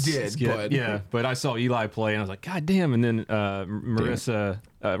 Well, he did, but yeah. But I saw Eli play, and I was like, God damn! And then Marissa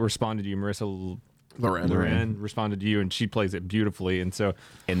responded to you. Marissa Loren responded to you, and she plays it beautifully. And so,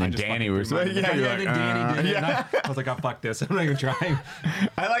 and then Danny was like, Danny did it. And I was like, oh, fuck this. I'm not even trying.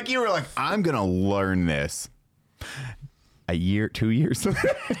 I like you were like, I'm gonna learn this. A year, 2 years. Like,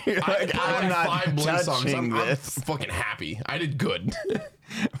 I'm not 5 Blink touching songs. I'm this. fucking happy. I did good.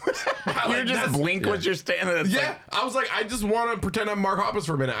 You're just Blink was your standard. Yeah, I was like, I just want to pretend I'm Mark Hoppus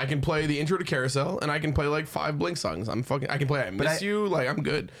for a minute. I can play the intro to Carousel, and I can play like 5 Blink songs. I can play I Miss You. Like, I'm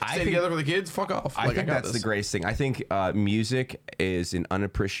good. Stay together for the kids. Fuck off. I think that's the greatest thing. I think music is an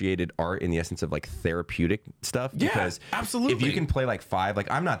unappreciated art in the essence of like therapeutic stuff. Because absolutely. If you can play like 5, like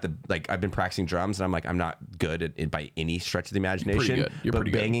I'm not I've been practicing drums, and I'm like, I'm not good at it by any stretch of the imagination. You're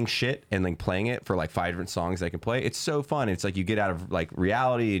pretty good. Banging shit and like playing it for like 5 different songs I can play, it's so fun. It's like you get out of like reality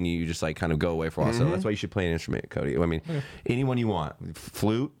and you just like kind of go away for a while. So that's why you should play an instrument, Cody. I mean, anyone you want.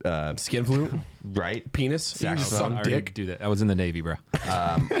 Flute, skin flute, right? Penis, saxophone. I dick. Do that. I was in the Navy, bro.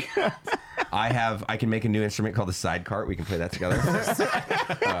 I can make a new instrument called the side cart. We can play that together.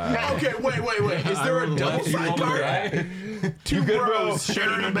 Okay, wait. Is there a double side cart? 2 bros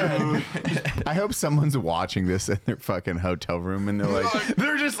sharing a bed. I hope someone's watching this in their fucking hotel room and they're like,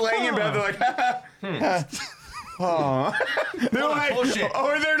 they're just laying in bed. They're like, oh, they're like, bullshit.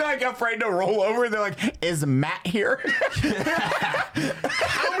 Or they're like afraid to roll over. They're like, "Is Matt here?"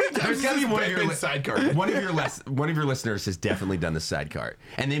 How many times has one of your sidecar? One of your listeners has definitely done the sidecar,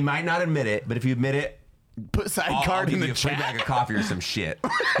 and they might not admit it, but if you admit it, put sidecar in the chat. Free bag of coffee or some shit.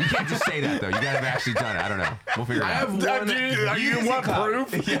 You can't just say that though. You gotta have actually done it. I don't know. We'll figure it out. Do you want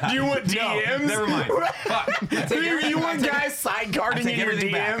proof? Yeah. Do you want DMs? No, never mind. Fuck. Do you want guys sidecarding in your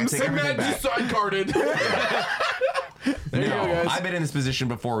DMs? Hey, Matt just sidecarded. There you go, guys. I've been in this position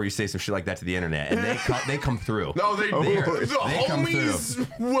before where you say some shit like that to the internet, and they come through. No, the homies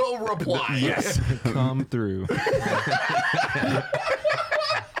will reply. Yes, come through.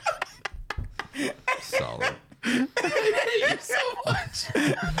 Solid. I hate you so much.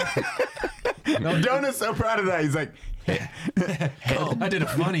 Donut's so proud of that. He's like, I did a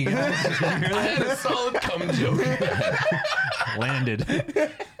funny, guys. I had a solid cum joke. Landed.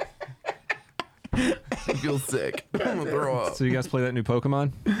 I feel sick. I'm gonna throw up. So you guys play that new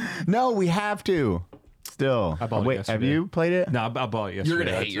Pokemon? No, we have to. Still. I bought it yesterday. Have you played it? No, I bought it yesterday. You're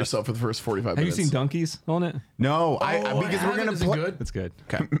gonna hate yourself for the first 45 minutes. Have you seen Donkeys on it? No, because we're gonna play. Good? It's good.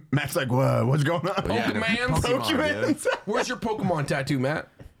 Okay. Matt's like, what's going on? Pokemon. Where's your Pokemon tattoo, Matt?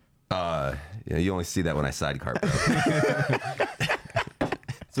 Yeah, you only see that when I sidecar, bro.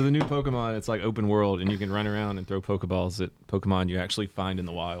 So the new Pokemon, it's like open world, and you can run around and throw Pokeballs at Pokemon you actually find in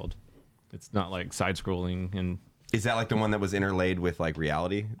the wild. It's not like side-scrolling. And is that like the one that was interlaid with like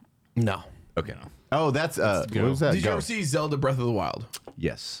reality? No. Okay. Oh, that's what was that? Did you ever see Zelda Breath of the Wild?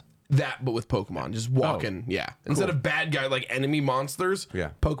 Yes. That, but with Pokemon, just walking. Yeah. Instead of bad guy like enemy monsters. Yeah.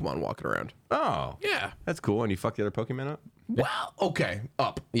 Pokemon walking around. Oh. Yeah. That's cool. And you fuck the other Pokemon up? Well, okay.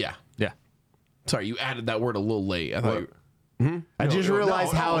 Up. Yeah. Yeah. Sorry, you added that word a little late. I thought. I just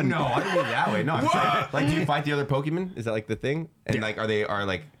realized how. No, I didn't mean it that way. No, I'm saying, like, do you fight the other Pokemon? Is that like the thing? And like, are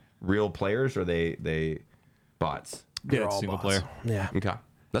like real players or they bots? Yeah, it's single player. Yeah. Okay,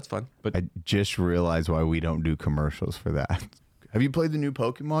 that's fun. But I just realized why we don't do commercials for that. Have you played the new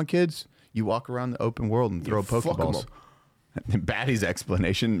Pokemon, kids? You walk around the open world and throw Pokeballs. Batty's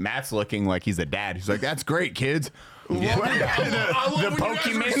explanation. Matt's looking like he's a dad. He's like, "That's great, kids. The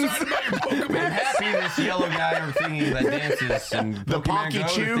Pokemons. I'm happy this yellow guy or thingy that dances and The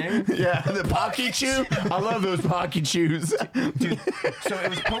Pikachu. Yeah, the Pikachu. I love those Pikachus. Dude, so it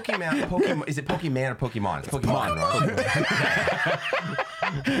was Pokemon. Is it Pokemon or Pokemon? It's Pokemon, right?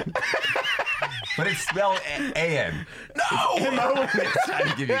 But it's spelled A-N. No! It's trying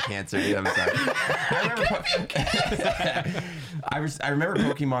to give you cancer, dude. I'm sorry. I remember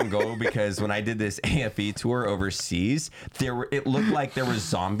Pokemon Go because when I did this AFE tour overseas, it looked like there were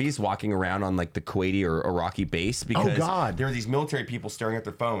zombies walking around on like the Kuwaiti or Iraqi base because there were these military people staring at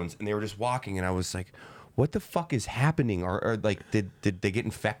their phones and they were just walking, and I was like, what the fuck is happening? Or like, did they get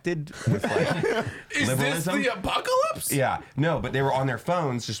infected with like Is liberalism? this the apocalypse? Yeah, no, but they were on their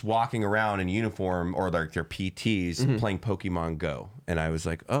phones just walking around in uniform or like their PTs playing Pokemon Go. And I was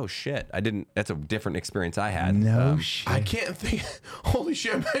like, oh shit, that's a different experience I had. No shit. I can't think. Holy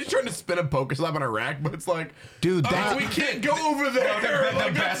shit, I'm trying to spin a Pokeslap on a rack, but it's like, dude, we can't go over there.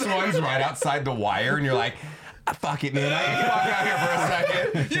 The best ones right outside the wire, and you're like, fuck it, man. I can walk out here for a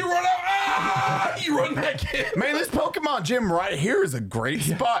second. You run out. You run back in. Man, this Pokemon gym right here is a great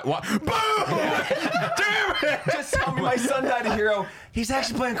spot. Boom! Damn it! Just tell me my son died a hero. He's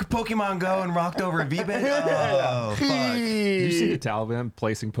actually playing Pokemon Go and rocked over a V-Band. Oh, fuck. Did you see the Taliban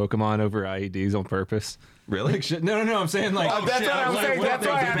placing Pokemon over IEDs on purpose? Really? Like, shit. No. I'm saying like. Oh, that's what I was saying. That's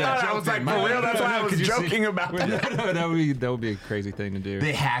why I thought I was like, for real. That's why I was joking about that. No, that would be a crazy thing to do.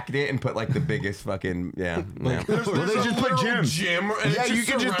 They hacked it and put like the biggest fucking Well, they just put gyms. Gym, Yeah, you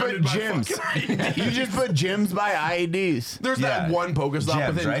can just put gyms. You just put gyms by IEDs. There's that one Pokestop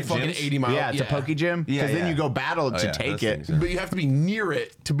within fucking 80 miles. Yeah, it's a Poke Gym. Because then you go battle to take it. But you have to be near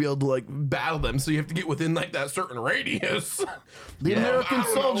it to be able to like battle them. So you have to get within like that certain radius. The American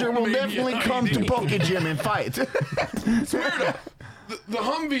soldier will definitely come to Poke Gym and fight. Swear to the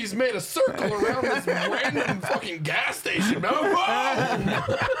Humvees made a circle around this random fucking gas station.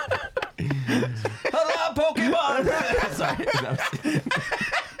 Hello, Pokemon! Sorry.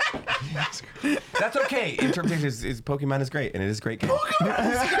 That's okay. Interpretation is Pokemon is great, and it is a great game.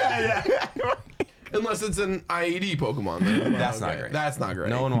 Unless it's an IED Pokemon. Then. That's not great. That's not great.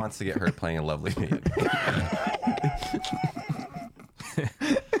 No one wants to get hurt playing a lovely game.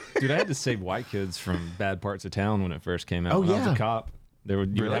 Dude, I had to save white kids from bad parts of town when it first came out. Oh, when I was yeah. a cop. You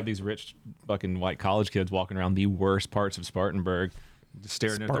would have these rich fucking white college kids walking around the worst parts of Spartanburg, just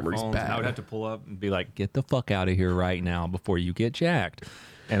staring at their phones. And I would have to pull up and be like, get the fuck out of here right now before you get jacked.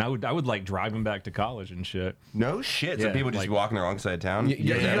 And I would like drive them back to college and shit. No shit. So Yeah, people just like- walking the wrong side of town? Yeah,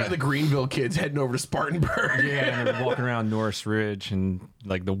 you got the Greenville kids heading over to Spartanburg. Yeah, and they're walking around Norris Ridge and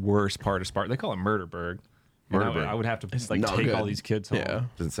like the worst part of Spartan. They call it Murderburg. And I would have to like not take good. all these kids home. Yeah.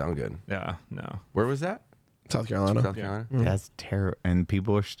 Doesn't sound good. Yeah, no. Where was that? South Carolina. South Carolina? That's terrible. And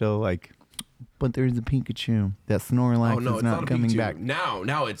people are still like, but there's a Pikachu. That Snorlax Oh no, is it's not not a coming Pikachu. back.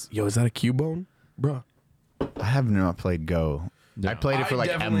 Now it's is that a Cubone, bro? I have not played Go. I played it for like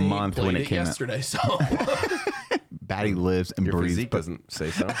a definitely month when played it came yesterday. So out. Batty lives and Your breathes. physique doesn't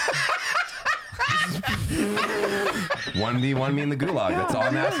say so. 1v1 me in the gulag. That's all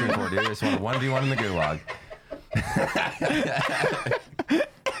I'm asking for, dude. I just want a 1v1 in the gulag.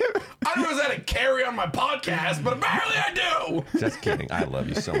 I don't know if that to carry on my podcast, but apparently I do. Just kidding. I love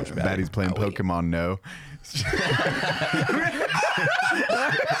you so much, Batty. Batty's playing Pokemon No.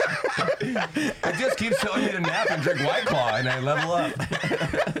 It just keeps telling me to nap and drink White Claw, and I level up.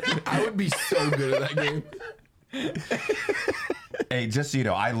 I would be so good at that game. Hey, just so you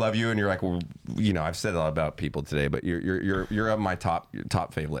know, I love you, and you're like, well, you know, I've said a lot about people today, but you're on my top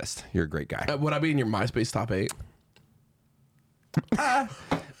fave list. You're a great guy. Would I be in your MySpace top 8? I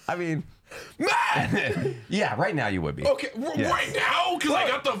mean, Matt! yeah, right now you would be. Okay, Yes. right now? Because I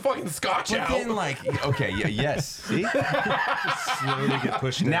got the fucking scotch But out. then, like, okay, yeah, yes. See, Slowly get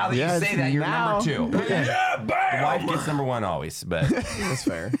pushed now that Yes, you say that, you're now. number 2. Yeah, bam! Wife gets number 1 always, but That's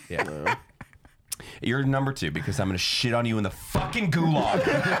fair. yeah. You're number 2 because I'm gonna shit on you in the fucking gulag.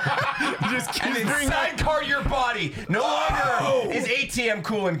 Just And keep then sidecar your body. No longer is ATM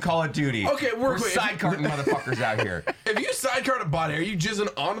cool in Call of Duty. Okay, we're quick. sidecarting motherfuckers out here. If you sidecard a body, are you jizzing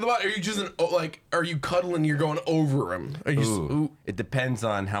onto the body? Or are you jizzing, like, are you cuddling, you're going over him? Are you Ooh, it depends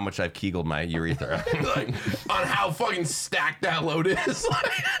on how much I've kegled my urethra. like, on how fucking stacked that load is?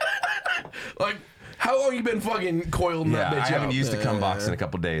 Like, how long you been fucking coiling Yeah, that bitch I haven't out? used a cum box in a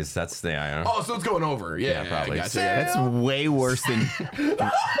couple days. That's the I know. Oh, so it's going over. Yeah, probably. Gotcha. That's way worse than.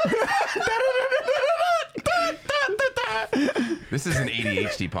 This is an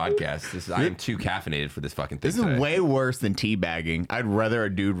ADHD podcast. I am too caffeinated for this fucking thing. This is today. way worse than teabagging. I'd rather a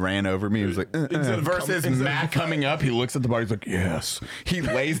dude ran over me. He was like, Instead of versus instead of- Matt coming up. He looks at the body. He's like, yes. He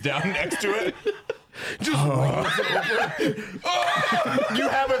lays down next to it. Just rolls over. You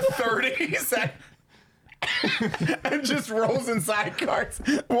have a 30 second. and just rolls in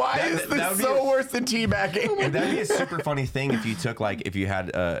sidecarts. Why is this so worse than teabagging? That'd be a super funny thing if you took if you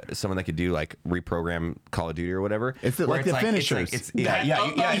had someone that could do reprogram Call of Duty or whatever. It's like the finishers. You give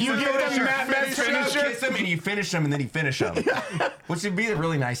them Matt's finisher, kiss them, and you finish them, and then you finish them. Which would be a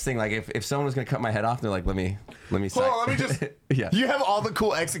really nice thing. Like if someone was gonna cut my head off, they're like, let me. Hold on, let me just. Yeah. You have all the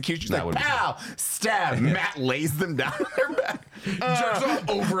cool executions. Like pow, stab. Matt lays them down on their back. Jerks off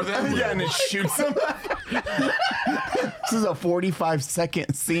over them. Yeah, and it shoots them. This is a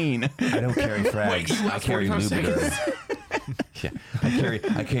 45-second scene. I don't carry frags. I carry Lubriderm. Yeah,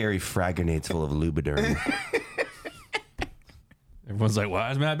 I carry frag grenades full of Lubriderm. Everyone's like,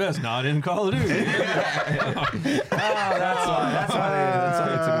 "Why is Matt Best not in Call of Duty?" That's why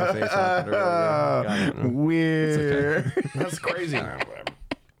they took my face off. Weird. That's crazy.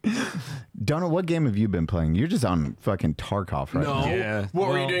 Donut, what game have you been playing? You're just on fucking Tarkov right now. Yeah. What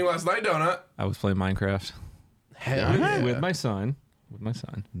were you doing last night, Donut? I was playing Minecraft. With my son.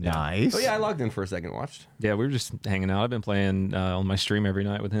 Nice. Oh yeah, I logged in for a second, watched. Yeah, we were just hanging out. I've been playing on my stream every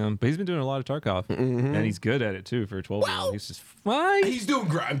night with him, but he's been doing a lot of Tarkov, and he's good at it too for a 12-year-old. He's just fine. He's doing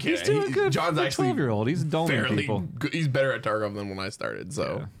great. I'm kidding. He's doing good. John's for a actually 12-year-old. He's dominating people. Good. He's better at Tarkov than when I started.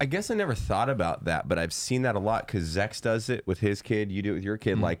 So I guess I never thought about that, but I've seen that a lot because Zex does it with his kid. You do it with your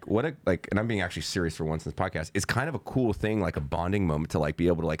kid. And I'm being actually serious for once in this podcast. It's kind of a cool thing, like a bonding moment to be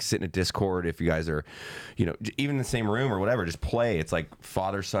able to sit in a Discord if you guys are, even in the same room or whatever. Just play. It's like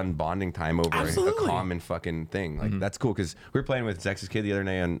father-son bonding time over a common fucking thing. That's cool because we were playing with Zex's kid the other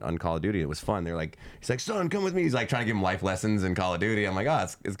day on Call of Duty. It was fun. They're like, he's like, son, come with me. He's like trying to give him life lessons in Call of Duty. I'm like, oh,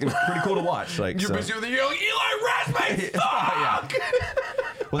 it's pretty cool to watch. You're busy with Eli Raspberry. Fuck.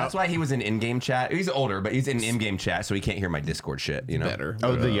 Well, that's why he was in in-game chat. He's older, but he's in in-game chat, so he can't hear my Discord shit. Better.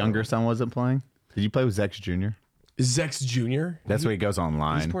 Oh, the younger son wasn't playing? Did you play with Zex Jr.? Zex Jr.? That's where he goes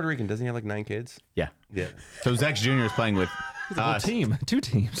online. He's Puerto Rican. Doesn't he have 9 kids? Yeah. Yeah. So Zex Jr. is playing with us. Team. 2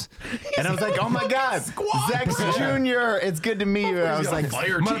 teams. And I was like, oh my God, Zex Jr., it's good to meet you. I was like,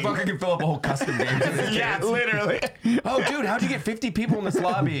 motherfucker can fill up a whole custom game. Yeah, literally. Oh, dude, how'd you get 50 people in this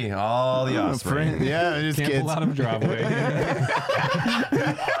lobby? All the offspring. Yeah, just Can't kids. pull out of a driveway.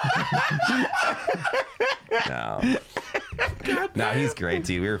 No, he's great,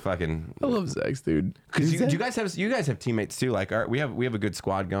 dude. We were fucking. I love Zex, dude. Because you guys have teammates too. We have a good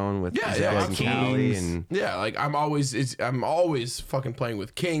squad going with Zex and Callie and I'm always fucking playing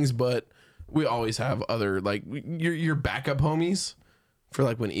with Kings, but we always have other your backup homies for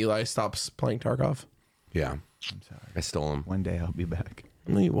when Eli stops playing Tarkov. Yeah, I'm sorry, I stole him. One day I'll be back.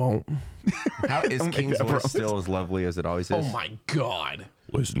 No, you won't. How is King's voice still as lovely as it always is? Oh my God.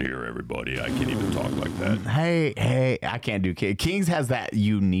 Listen here, everybody. I can't even talk like that. Hey, I can't do Kings. Kings has that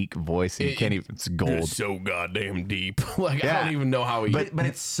unique voice. And you can't even. It's gold. It's so goddamn deep. I don't even know how he. But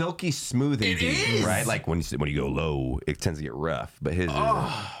it's silky smooth and deep, right? Like when you go low, it tends to get rough. But his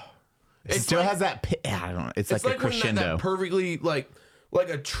it still has that. I don't know. It's like a crescendo. That perfectly like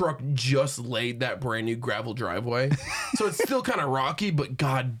a truck just laid that brand new gravel driveway. So it's still kind of rocky, but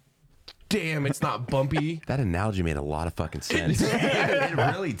God damn, it's not bumpy. That analogy made a lot of fucking sense. It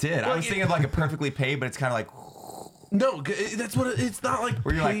really did. I was thinking of a perfectly paved, but it's kind of like. No, that's what it's not like.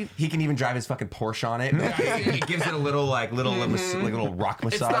 Where you're like, he can even drive his fucking Porsche on it. It gives it a little little rock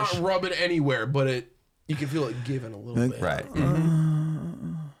massage. It's not rubbing anywhere, but you can feel it giving a little bit. Right.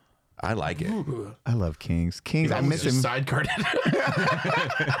 I like it. I love Kings. Kings, I miss him. Sidecarded.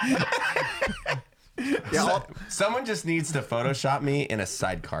 Someone just needs to Photoshop me in a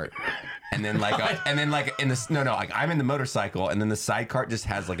side cart, and then in this I'm in the motorcycle, and then the side cart just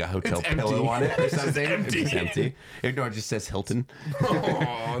has a hotel pillow on it or something. It's empty. It just says Hilton.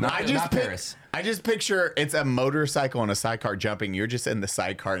 Not Paris. I just picture it's a motorcycle and a sidecar jumping. You're just in the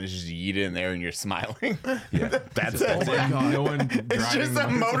sidecar and it's just yeet in there and you're smiling. Yeah, that's it. Oh my God. No one. It's just a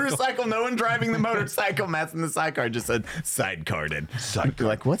motorcycle. No one driving the motorcycle. Matt's in the sidecar. Just said sidecarted.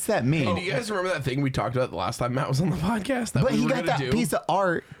 Like, what's that mean? Hey, do you guys remember that thing we talked about the last time Matt was on the podcast? But he got that piece of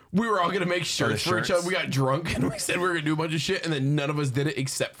art. We were all gonna make shirts for each other. We got drunk and we said we were gonna do a bunch of shit, and then none of us did it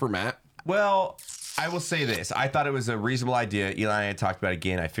except for Matt. Well, I will say this. I thought it was a reasonable idea. Eli and I talked about it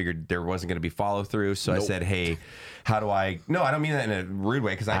again. I figured there wasn't going to be follow through. So I said, hey, how do I... No, I don't mean that in a rude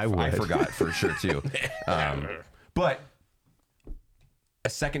way because I forgot for sure too. But a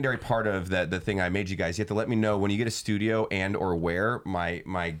secondary part of the thing I made you guys, you have to let me know when you get a studio and or where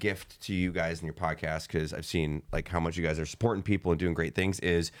my gift to you guys in your podcast, because I've seen how much you guys are supporting people and doing great things,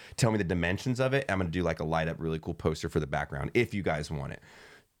 is tell me the dimensions of it. I'm going to do a light up really cool poster for the background if you guys want it.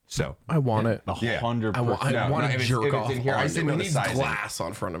 So I want it 100%. I want to jerk off. I just didn't know it the needs sizing. glass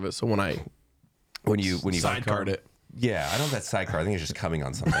on front of it. So when I when you sidecard it. Yeah, I don't know if that's sidecar. I think it's just coming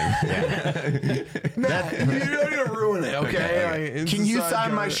on something. You don't need to ruin it, okay? Can you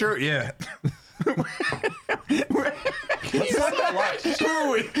sign my shirt? Yeah.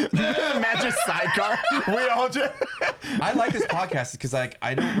 Match a sidecar. We all just. I like this podcast because like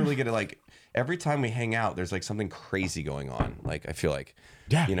I don't really get it. Like every time we hang out, there's like something crazy going on. Like I feel like,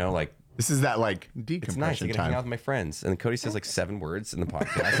 you know, like. This is that like It's nice. I decompression get to hang time. out with my friends, and Cody says like 7 words in the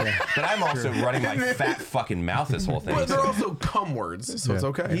podcast, but I'm also running my fat fucking mouth this whole thing. But they're also cum words, so it's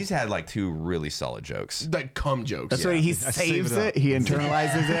okay. He's had like 2 really solid jokes. Like cum jokes. That's why he saves it. He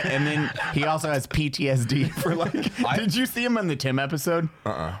internalizes it, and then he also has PTSD for like. Did you see him in the Tim episode?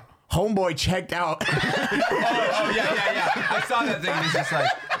 Homeboy checked out. yeah. I saw that thing. He's just like.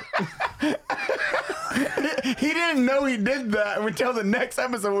 He didn't know he did that until the next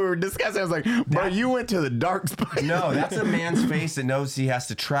episode we were discussing. I was like, bro, you went to the dark spot. No, that's a man's face that knows he has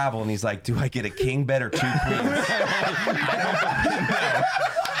to travel, and he's like, do I get a king bed or 2 queens?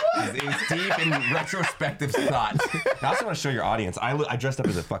 He's deep in retrospective thought. I also want to show your audience. I dressed up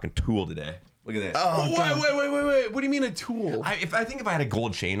as a fucking tool today. Look at this. Oh, wait. What do you mean a tool? I think if I had a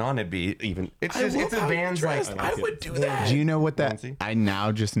gold chain on, it'd be even. It's a Vans like. I would do that. Do you know what that? I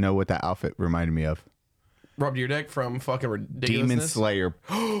now just know what that outfit reminded me of. Rob Dyrdek from fucking Ridiculousness. Demon Slayer.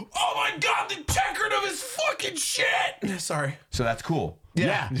 Oh my god, the checkered of his fucking shit. Sorry. So that's cool.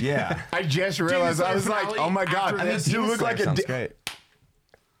 Yeah. I just Demon realized. Slayer I was like, finale oh my god, after this. you look like a. Sounds great.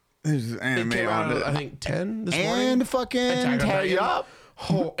 This is It anime came out on at, it. I think 10 this morning. And fucking Attack on tear you Titan. up.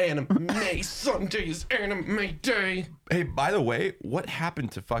 Oh, anime Sunday is anime day. Hey, by the way, what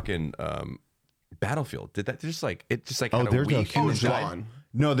happened to fucking Battlefield? Did that just like it just like Oh, had a there's a week? huge gone.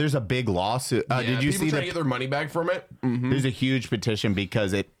 No, there's a big lawsuit. Did you people see trying to get their money back from it? There's a huge petition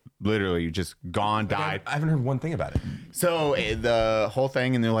because it literally just gone, died. I haven't heard one thing about it. So the whole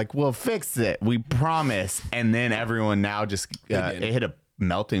thing, and they're like, "We'll fix it, we promise." And then everyone now just it hit a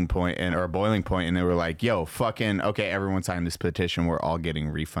melting point or a boiling point, and they were like, "Yo, fucking okay, everyone signed this petition. We're all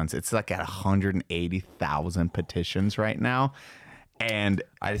getting refunds." It's like at 180,000 petitions right now. And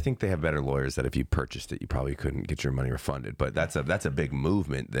I think they have better lawyers that if you purchased it, you probably couldn't get your money refunded. But that's a big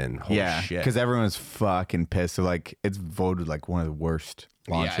movement. Then holy shit, because everyone's fucking pissed. So like, it's voted like one of the worst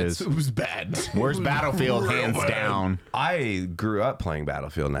launches. Yeah, it was bad. Worst Battlefield, hands down. I grew up playing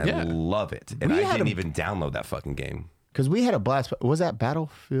Battlefield, and I love it. And I didn't even download that fucking game. Because we had a blast. Was that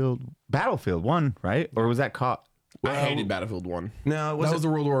Battlefield 1, right? Or was that COD? I hated Battlefield 1. No, that was the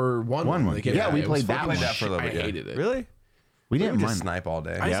World War I one. Yeah, we played that one. for a little bit. I hated it. Really? We didn't just mind. snipe all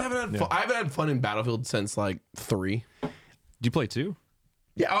day. I just haven't had fun. I haven't had fun in Battlefield since like 3. Did you play 2?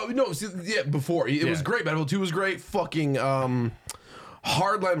 Yeah, no, before it was great. Battlefield 2 was great. Fucking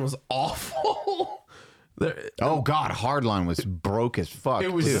Hardline was awful. Oh god, Hardline was broke as fuck.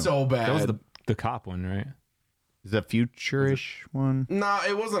 It was too. so bad. That was the cop one, right? The future-ish one. Nah,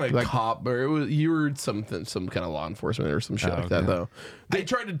 it wasn't a cop, but it was you were some kind of law enforcement or some shit like that though. They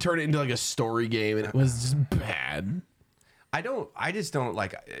tried to turn it into like a story game, and it was just bad. I just don't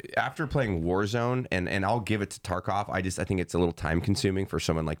like after playing Warzone, and I'll give it to Tarkov. I think it's a little time consuming for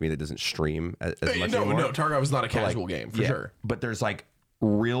someone like me that doesn't stream as much anymore. No, Tarkov is not a casual game for sure. But there's like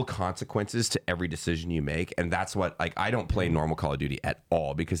real consequences to every decision you make, and that's what like I don't play normal Call of Duty at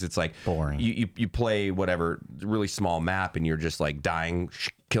all because it's like boring. You play whatever really small map, and you're just like dying,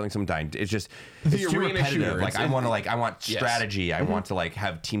 killing someone, dying. It's just it's too repetitive. Like I want strategy. Yes. I want to like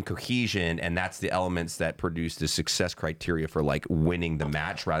have team cohesion, and that's the elements that produce the success criteria for like winning the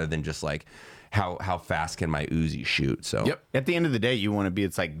match, rather than just like how fast can my Uzi shoot. So at the end of the day, you want to be.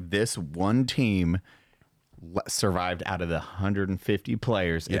 It's like this one team survived out of the 150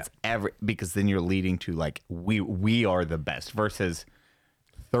 players. It's because then you're leading to like we are the best versus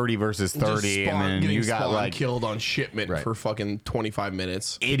 30 versus 30, and then you got like killed on shipment for fucking 25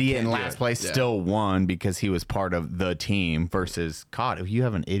 minutes. Idiot in last place still won because he was part of the team versus COD. If you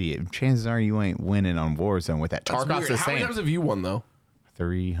have an idiot, chances are you ain't winning on Warzone with that. Tarkov's the same. How many times have you won though?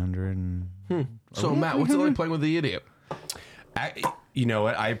 300. So Matt, what's it like playing with the idiot? You know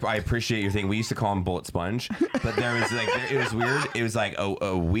what? I appreciate your thing. We used to call him Bullet Sponge, but there was like it was weird. It was like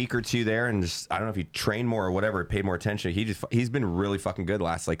a week or two there, and just I don't know if he trained more or whatever, paid more attention. He's been really fucking good the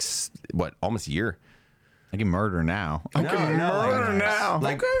last like almost a year. I can murder now. Like,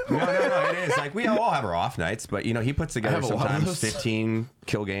 no, it is like we all have our off nights, but you know he puts together sometimes 15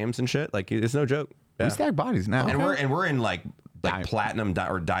 kill games and shit. Like it's no joke. We stack bodies now, and we're in like platinum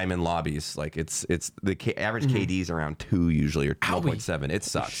or diamond lobbies. Like it's the average KD's around 2 usually, or 12.7. It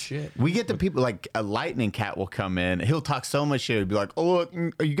sucks. Shit. We get the people like a Lightning Cat will come in. He'll talk so much shit. He'll be like, "Oh, look,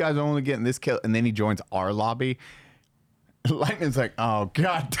 you guys are only getting this kill," and then he joins our lobby. Lightning's like, oh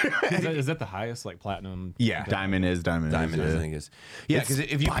god. Is that the highest like platinum? Yeah, Diamond is. I think is. Yeah, because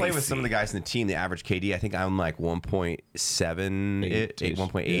if you play with some of the guys in the team, the average KD, I think I'm like 1.7,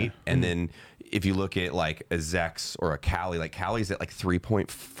 1.8, and then if you look at like a Zex or a Cali, like Cali's at like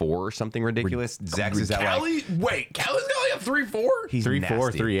 3.4 or something ridiculous. Zex is at like wait, Cali's got like a 3.4. He's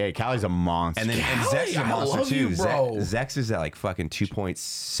 3.4, 3.8. Cali's a monster. And then Zex is a monster love too. you, bro. Zex is at like fucking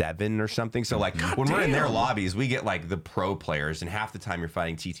 2.7 or something. So like when we're in their lobbies, we get like the pro players, and half the time you're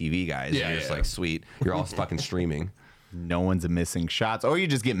fighting TTV guys. Yeah, and you're just like, sweet, you're all fucking streaming. No one's missing shots, or you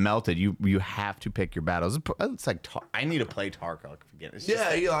just get melted. You have to pick your battles. It's like I need to play Tarkov again. It's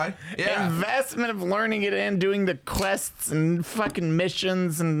just Eli. Yeah. Investment of learning it and doing the quests and fucking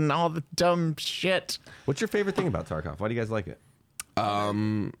missions and all the dumb shit. What's your favorite thing about Tarkov? Why do you guys like it?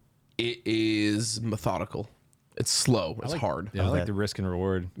 It is methodical. It's slow. It's hard. Yeah, I like the risk and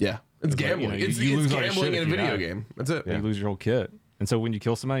reward. Yeah, it's gambling. It's gambling in a video game. That's it. You lose your whole kit. And so when you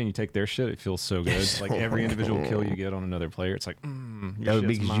kill somebody and you take their shit, it feels so good. Like every individual kill you get on another player, it's like,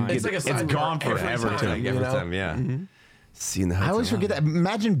 it's gone forever. Every time, yeah. Seeing the I always forget that.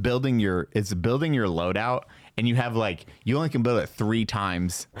 Imagine building your loadout, and you have like you only can build it 3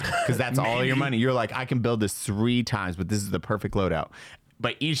 times because that's all your money. You're like, I can build this 3 times, but this is the perfect loadout.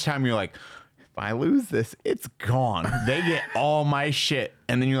 But each time you're like, if I lose this, it's gone. They get all my shit.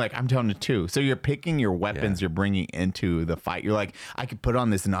 And then you're like, I'm down to 2. So you're picking your weapons you're bringing into the fight. You're like, I could put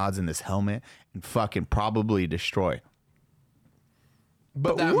on this Nods and this helmet and fucking probably destroy.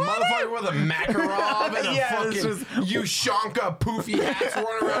 But that motherfucker with a Makarov and a fucking Ushanka poofy hats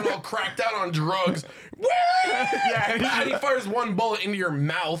running around all cracked out on drugs. And he fires 1 bullet into your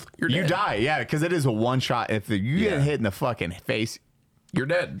mouth. You die. Yeah, because it is a one shot. If you get hit in the fucking face, you're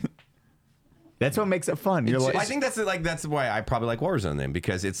dead. That's what makes it fun. You're like, I think that's why I probably like Warzone then,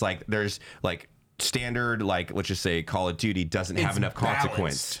 because it's like there's like standard, like let's just say Call of Duty doesn't have enough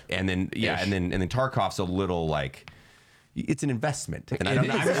consequence, and then and then Tarkov's a little like it's an investment, and I'm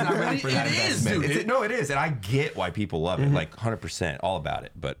just not ready for that investment. Dude. No, it is, and I get why people love it, like 100%, all about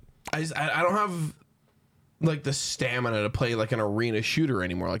it. But I don't have like the stamina to play like an arena shooter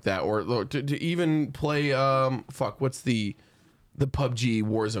anymore like that, or to even play what's the PUBG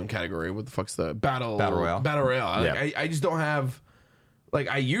Warzone category? What the fuck's the Battle Royale? Battle Royale. Yeah. Like, I just don't have, like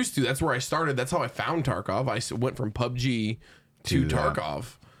I used to. That's where I started. That's how I found Tarkov. I went from PUBG to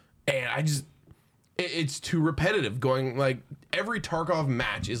Tarkov, and it's too repetitive. Going like every Tarkov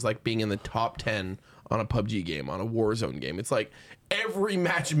match is like being in the top 10 on a PUBG game, on a Warzone game. It's like every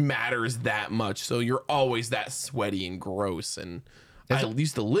match matters that much, so you're always that sweaty and gross. And I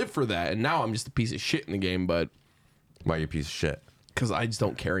used to live for that, and now I'm just a piece of shit in the game. But why are you a piece of shit? Because I just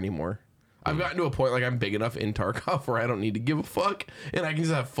don't care anymore. I've gotten to a point like I'm big enough in Tarkov where I don't need to give a fuck, and I can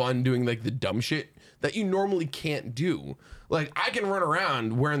just have fun doing like the dumb shit that you normally can't do. Like I can run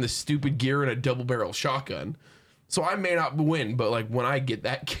around wearing the stupid gear and a double barrel shotgun, so I may not win, but like when I get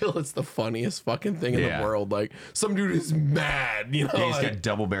that kill, it's the funniest fucking thing in the world. Like some dude is mad, you know. Yeah, he's got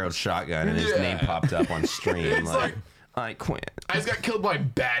double barreled shotgun and his name popped up on stream. It's like I quit. I just got killed by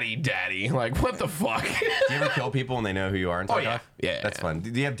Batty Daddy. Like, what the fuck? Do you ever kill people and they know who you are in Tarkov? Yeah. That's fun. Do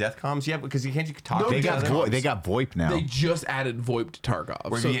you have death comms? Yeah, because you can't talk to they each got other. they got VoIP now. They just added VoIP to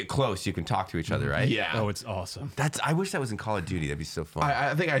Tarkov. Where if you get close, you can talk to each other, right? Yeah. Oh, it's awesome. I wish that was in Call of Duty. That'd be so fun.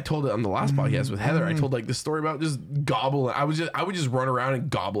 I think I told it on the last podcast with Heather. I told like the story about just gobbling. I would just run around and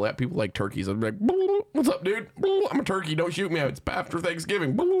gobble at people like turkeys. I'd be like, "What's up, dude? I'm a turkey. Don't shoot me. It's after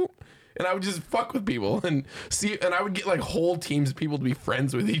Thanksgiving." And I would just fuck with people and see, and I would get like whole teams of people to be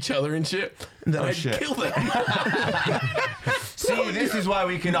friends with each other and shit. And then I'd kill them. See, this is why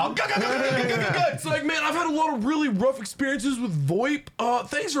we can all. It's like, man, I've had a lot of really rough experiences with VoIP.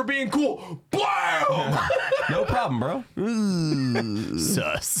 Thanks for being cool. Blam! No problem, bro.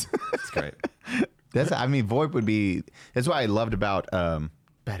 Sus. That's great. VoIP would be. That's what I loved about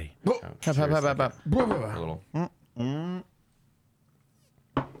Betty. A little.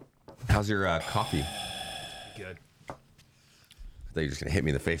 How's your coffee? Good. I thought you were just gonna hit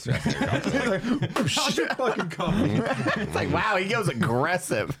me in the face. How's your fucking coffee? It's like, wow, he goes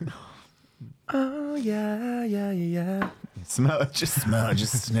aggressive. Oh yeah. Smell it, just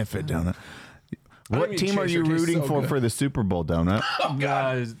sniff it, Donut. What team are you rooting for the Super Bowl, Donut? Oh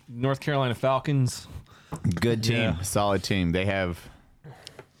God, North Carolina Falcons. Good team, solid team. They have.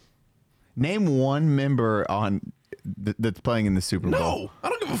 Name one member on. That's playing in the Super Bowl. No, I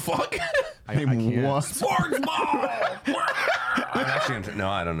don't give a fuck. Name one. Sports ball. I'm actually no,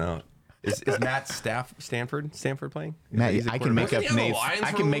 I don't know. Is Matt Stanford playing? Matt, I can make up names.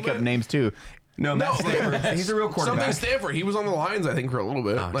 I can make up names too. No, Matt Stafford. He's a real quarterback. Something Stafford. He was on the Lions, I think, for a little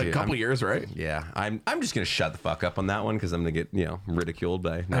bit, a couple years, right? Yeah, I'm just gonna shut the fuck up on that one because I'm gonna get ridiculed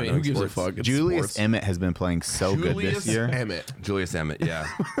by. I mean, who gives a fuck? It's Julius sports. Emmett has been playing so good this year. Julius Emmett, yeah.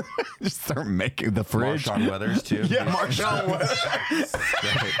 Just start making the fridge. Marshawn Weathers too. Yeah, Marshawn Weathers.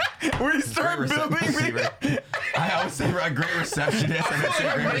 We start building. I always say a great receptionist. I'm gonna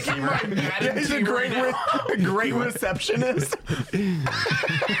say great receiver. Yeah, he's a great receptionist.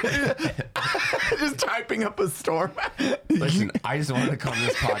 Just typing up a storm. Listen, I just wanted to come to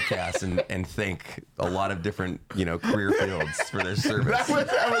this podcast and thank a lot of different career fields for their service.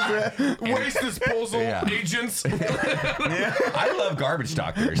 That was it. Waste disposal agents. I love garbage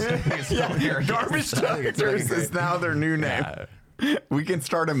doctors. Garbage doctors is now their new name. We can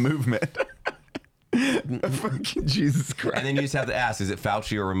start a movement. Fucking Jesus Christ. And then you just have to ask, is it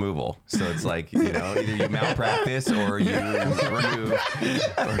Fauci or removal? So it's like, either you malpractice or you remove or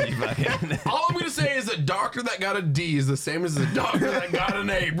you fucking... All I'm going to say is a doctor that got a D is the same as a doctor that got an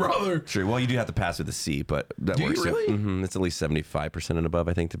A, brother. True. Well, you do have to pass with a C, but that do works. You really? Mm-hmm. It's at least 75% and above,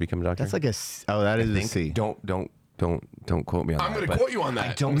 I think, to become a doctor. That's like a... Oh, that is a C. Don't quote me on that. I'm going to quote you on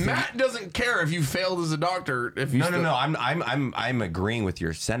that. Matt doesn't care if you failed as a doctor. If you no. I'm agreeing with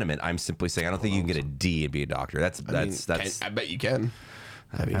your sentiment. I'm simply saying I don't think you can get a D and be a doctor. That's. I bet you can.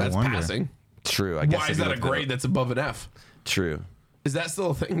 I mean, that's passing. True. I guess. Why is that a grade that's above an F? True. Is that still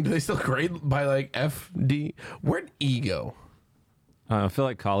a thing? Do they still grade by like F, D? Where'd E go? I feel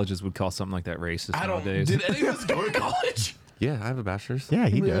like colleges would call something like that racist nowadays. Did any of us go to college? Yeah, I have a bachelor's. Yeah,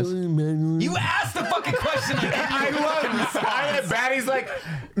 he does. You asked the fucking question. I had Batty's like,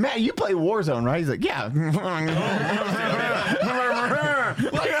 Matt, you play Warzone, right? He's like, yeah. Like,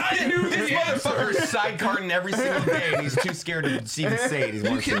 I knew this motherfucker's sidecarting every single day, and he's too scared to even say it.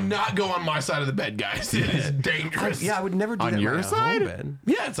 You cannot go on my side of the bed, guys. It is dangerous. I would never do that on your side. Bed.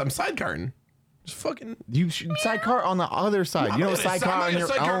 Yeah, I'm sidecarting. Just fucking. You should sidecar on the other side. You don't sidecar on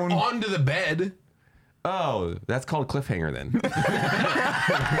your own. Onto the bed. Oh, that's called a cliffhanger then.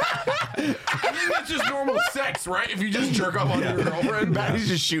 I think that's just normal sex, right? If you just jerk off on your girlfriend. Batty's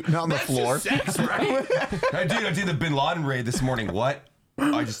just shooting on the floor. Just sex, right? I did the Bin Laden raid this morning. What?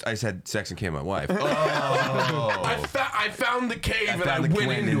 I just had sex and came with my wife. Oh. I found the cave and I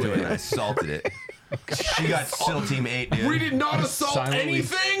went into it. And I assaulted it. She got still team 8, dude. We did not assault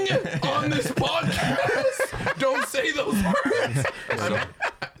anything on this podcast. Don't say those words.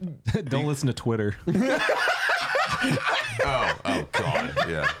 Don't listen to Twitter. Oh God,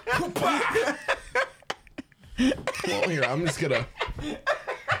 yeah. Well, here, I'm just gonna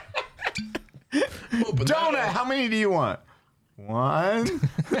open Donut, how many do you want? 1,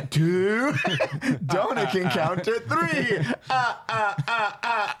 2. Donut can count to 3.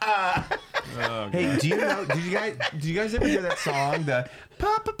 Hey, do you know? Did you guys ever hear that song? The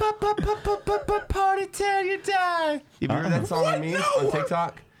party till you die. You ever heard that song on memes on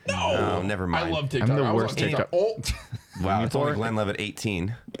TikTok? No, never mind. I love TikTok. I'm the worst TikTok. Wow, it's only Glenn Levitt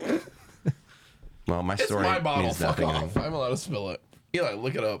 18. Well, my story it's my bottle. means Fuck nothing. off. I'm allowed to spill it. Eli,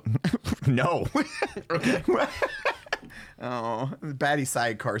 look it up. No. Okay. Oh, Batty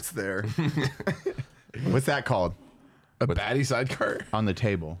sidecar's there. What's that called? A baddie sidecar? On the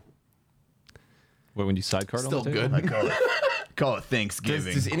table. What, when you sidecar on Still the table? good. Call it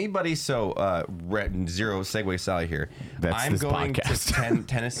Thanksgiving. Does anybody zero segue Sally here? That's I'm this going podcast. to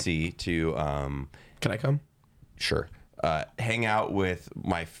Tennessee to Can I come? Sure. Hang out with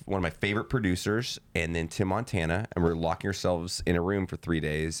one of my favorite producers and then Tim Montana, and we're locking ourselves in a room for 3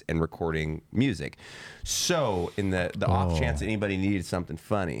 days and recording music. So in the off chance anybody needed something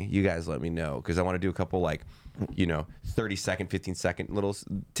funny, you guys let me know, because I want to do a couple 30-second, 15-second little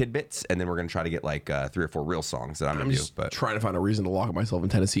tidbits, and then we're gonna try to get 3 or 4 real songs that I'm gonna do. But trying to find a reason to lock myself in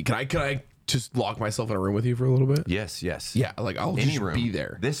Tennessee. Can I just lock myself in a room with you for a little bit? Yes. Yeah, I'll Any just room, be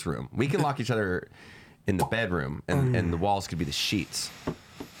there. This room, we can lock each other in the bedroom, and the walls could be the sheets.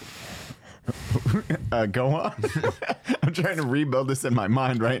 Go on. I'm trying to rebuild this in my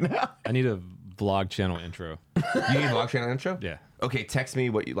mind right now. I need a vlog channel intro. You need a vlog channel intro? Yeah. Okay, text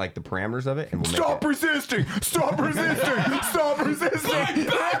me what you like, the parameters of it, and we'll Stop resisting! Stop resisting! Stop resisting!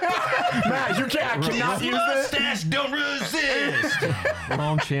 Matt, you cannot use this. Mustache, don't resist.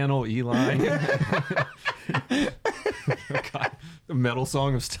 Wrong channel, Eli. God, the metal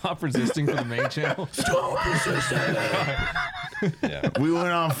song of "Stop Resisting" for the main channel. Stop resisting. Yeah. We went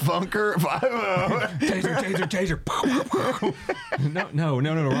on Funker 5-0. Taser. No,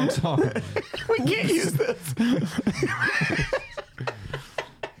 wrong song. We can't use this.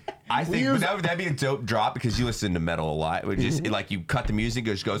 I think that'd be a dope drop because you listen to metal a lot. It would just like you cut the music,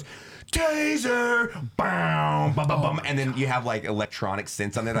 it just goes taser, boom, bum, bum, bum, and then you have like electronic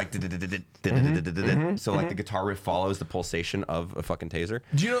synths on there, like so like the guitar riff follows the pulsation of a fucking taser.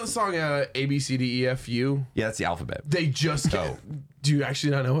 Do you know the song A B C D E F U? Yeah, that's the alphabet. They just do you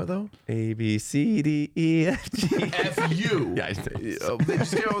actually not know it though? A B C D E F G F U. Yeah, they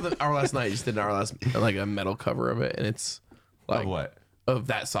just came out with Our Last Night. Just did an Our Last like a metal cover of it, and it's like of what? Of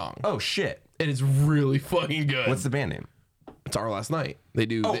that song. Oh shit! And it's really fucking good. What's the band name? It's Our Last Night. They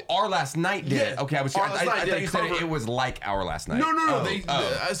do. Our Last Night did it. Okay, I thought you said cover. it was like Our Last Night.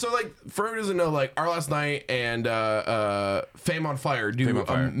 No. So like, for everyone who doesn't know, like Our Last Night and Fame on Fire do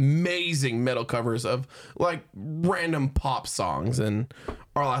amazing metal covers of like random pop songs, and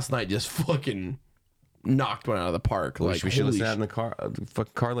Our Last Night just fucking knocked one out of the park. Well, like we should listen to that in the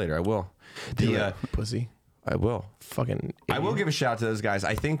car later. I will. Pussy. I will. Fucking idiot. I will give a shout out to those guys.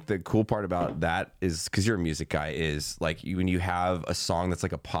 I think the cool part about that is because you're a music guy is like when you have a song that's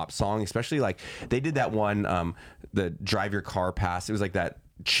like a pop song, especially like they did that one, the Drive Your Car Past. It was like that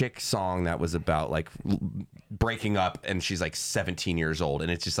chick song that was about like breaking up and she's like 17 years old and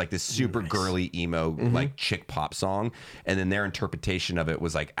it's just like this super girly emo like chick pop song, and then their interpretation of it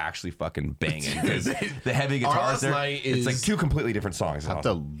was like actually fucking banging because the heavy guitars there, it's like two completely different songs. I have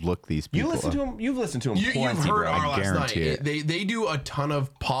to look these people you listen up. to them, you've listened to them You've plenty, heard bro. Our I Last guarantee Night. it. They do a ton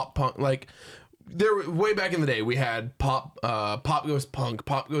of pop punk. Like there way back in the day, we had pop goes punk,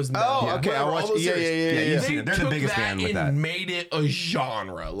 pop goes metal. Oh, okay. I watched. Yeah. They're They the took biggest that band with and that. made it a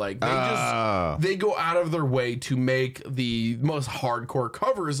genre. Like they go out of their way to make the most hardcore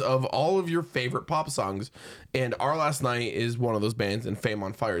covers of all of your favorite pop songs. And Our Last Night is one of those bands, and Fame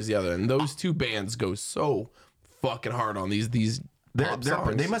on Fire is the other. And those two bands go so fucking hard on these pop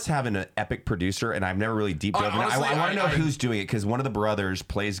songs. They must have an epic producer, and I've never really deep dove. Honestly, I want to know who's doing it because one of the brothers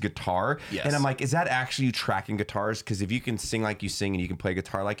plays guitar, Yes. and I'm like, is that actually you tracking guitars? Because if you can sing like you sing and you can play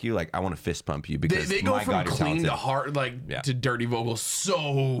guitar like you, like I want to fist pump you because They go my from God, you're clean talented. to hard, like to dirty vocals.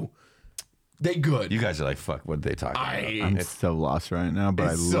 So they good. You guys are like, fuck, what are they talking about? I'm so lost right now, but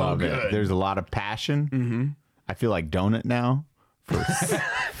I It's so love good. it. There's a lot of passion. Mm-hmm. I feel like Donut now. For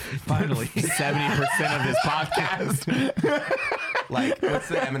Finally, 70% of this podcast. Like, what's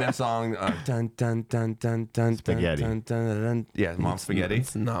the Eminem song? Dun dun dun dun dun Spaghetti. Dun, dun, dun, dun. Yeah, Mom Spaghetti.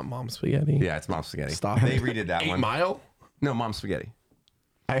 It's not Mom Spaghetti. Yeah, it's Mom Spaghetti. Stop They it. redid that 8 one. Mile? No, Mom Spaghetti.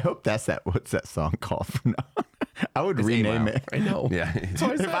 I hope that's that. What's that song called from now on? I would rename Mile. it. I know. Yeah. If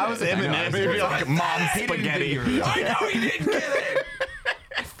I was Eminem, it'd be like Mom Spaghetti. I know he didn't get it.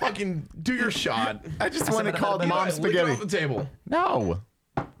 Fucking do your shot. I just want to call it Mom Lick it Spaghetti. off the table. No.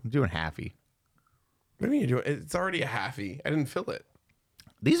 I'm doing halfy. What do you mean you're doing? It's already a halfie. I didn't fill it.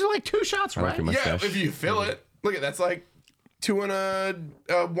 These are like 2 shots, I like right? your Yeah, mustache. if you fill it. Look at that's like 2 and a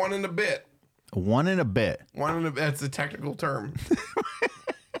 1 and a bit. 1 and a bit. 1 and a that's a technical term.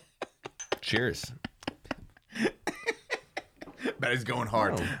 Cheers. That is going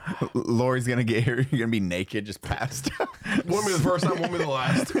hard. Lori's gonna get here. You're gonna be naked, just passed. Won't be the first time, won't be the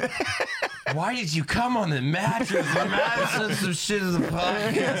last. Why did you come on the mattress? The mattress some shit in the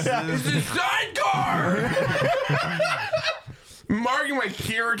podcast. It's a sidecar! Marking my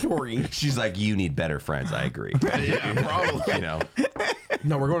territory. She's like, you need better friends. I agree. Yeah, probably. You know,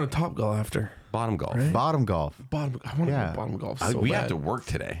 No, we're going to Top Golf after. bottom golf. Bottom golf. Bottom. I want to Yeah. go bottom golf so We bad. have to work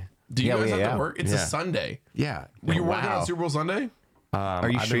today. Do you Yeah, guys we- have yeah. to work? It's Yeah. a Sunday. Yeah. Were you working Wow. on Super Bowl Sunday? Are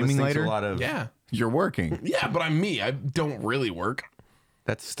you I've been streaming listening to later? A lot of, Yeah. You're working. Yeah, but I'm me. I don't really work.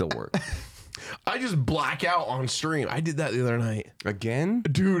 That's still work. I just black out on stream. I did that the other night. Again?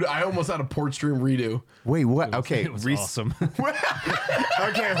 Dude, I almost had a port stream redo. Wait, what? Okay, it was awesome. okay, hold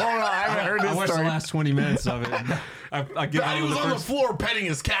on. I haven't heard I this watched the story. last 20 minutes of it. I give He Maddie was with on the the first, floor petting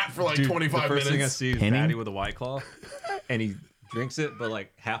his cat for like dude, 25 the first thing I minutes. see is Penning? Maddie with a White Claw, and he drinks it, but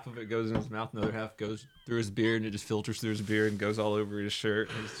like half of it goes in his mouth, and the other half goes through his beard, and it just filters through his beard and goes all over his shirt.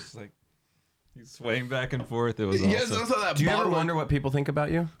 And he's just like, he's swaying back and forth. It was Yes, awesome. that's how that Do you ever bottle wonder what people think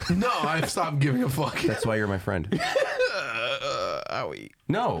about you? No, I've stopped giving a fuck. That's why you're my friend. Owie.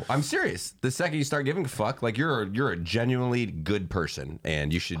 No, I'm serious. The second you start giving a fuck, like you're a genuinely good person,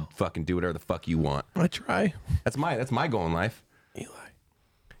 and you should fucking do whatever the fuck you want. I try. That's my goal in life. Eli.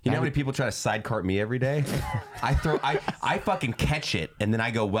 You know how many people try to sidecart me every day? I fucking catch it, and then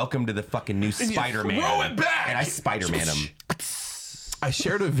I go, "Welcome to the fucking new you Spider-Man." throw it back! and I Spider-Man him. I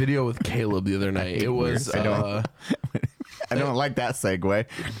shared a video with Caleb the other night. It was I don't like that segue.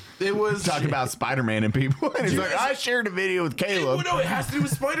 it was Talk about Spider-Man and people. And he's like, I shared a video with Caleb. No, it has to do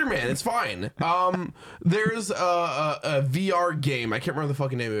with Spider-Man. It's fine. There's a VR game. I can't remember the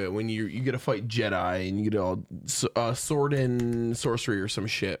fucking name of it. When you get to fight Jedi and you get all sword and sorcery or some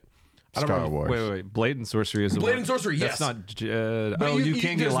shit. Star Wars. Wait. Blade and Sorcery is the Blade one. and Sorcery, That's yes. not. You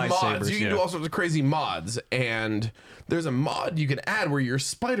can get there's lightsabers. mods. You can do all sorts of crazy mods, and there's a mod you can add where you're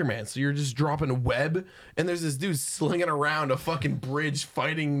Spider-Man, so you're just dropping a web, and there's this dude slinging around a fucking bridge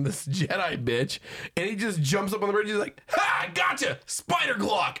fighting this Jedi bitch, and he just jumps up on the bridge. He's like, "Ha! Gotcha, Spider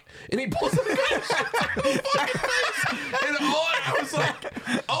Glock!" And he pulls the guy in the fucking face, and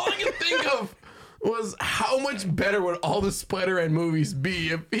all I could think of was how much better would all the Spider-Man movies be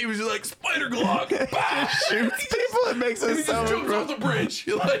if he was just like Spider Glock, Shoots people. It makes and us he just so. jumps off the bridge.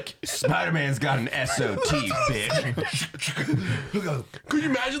 You're like, Spider-Man's got an SOT, bitch. could you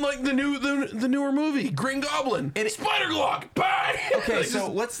imagine like the newer movie Green Goblin and Spider Glock? Bang! Okay, Like, so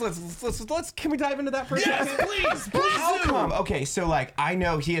let's can we dive into that for a yes, second? please How do. come? Okay, so like I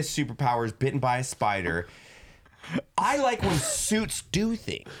know he has superpowers, bitten by a spider. I like when suits do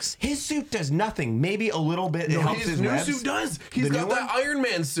things. His suit does nothing. Maybe a little bit. It helps His new webs. suit does. He's The got new that Iron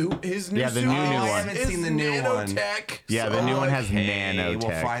Man suit. His new Yeah, the suit new one. I haven't is seen the new one. nanotech. Yeah, the new one has nanotech.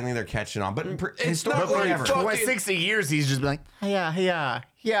 Well, finally they're catching on. But not historically, like never. fuck- For 60 years, he's just been like,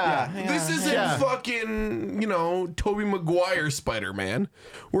 yeah. This isn't fucking, Tobey Maguire Spider-Man,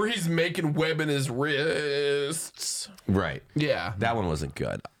 where he's making web in his wrists. Right. Yeah. That one wasn't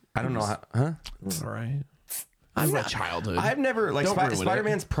good. I don't know how. Huh? All right. I'm my childhood. I've never like Don't ruin it.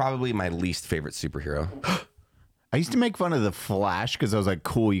 Spider-Man's probably my least favorite superhero. I used to make fun of the Flash because I was like,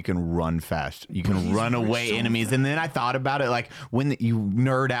 cool, you can run fast. You can run away enemies. And then I thought about it, like when you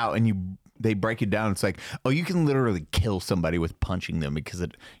nerd out and they break it down, it's like, oh, you can literally kill somebody with punching them because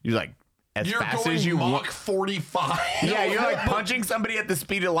you're like, You're fast going as you Mach want. 45. Yeah, you're like punching somebody at the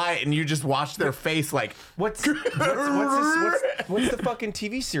speed of light and you just watch their face like, What's the fucking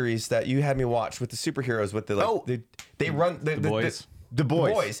TV series that you had me watch with the superheroes with the like they run the Boys. The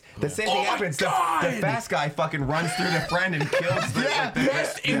Boys. The same thing happens. The fast guy fucking runs through the friend and kills the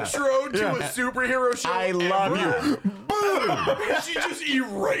Best intro to a superhero show. I love you. Boom! She just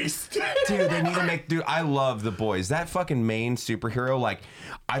erased. Dude, they need to make. Dude, I love the Boys. That fucking main superhero, like,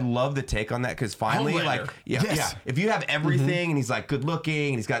 I love the take on that because finally, Homelander. like, yeah. If you have everything and he's like good looking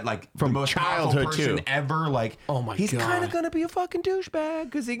and he's got like From the most powerful childhood, person too. ever, like, Oh my he's God. kind of gonna be a fucking douchebag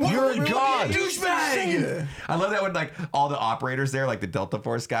because he. You're a god. Douchebag. I love that when like all the operators there, like the Delta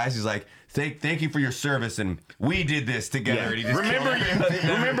Force guys, he's like, thank you for your service and we did this together. And he just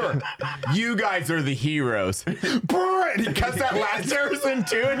Remember, you guys are the heroes. And he cuts that last Harrison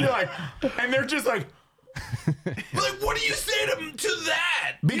too, and you're like, and they're just like, Like, what do you say to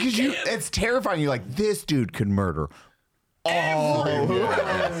that? because it's terrifying. You're like, this dude could murder.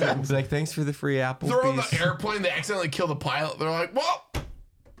 Oh, He's like, thanks for the free apple. They're on the airplane. They accidentally kill the pilot. They're like, well,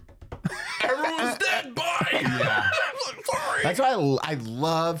 everyone's dead. Bye. Yeah. Sorry. that's why I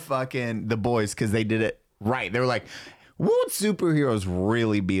love fucking the Boys because they did it right. They were like, what would superheroes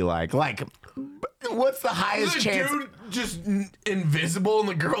really be like? Like, what's the highest The chance? dude just invisible in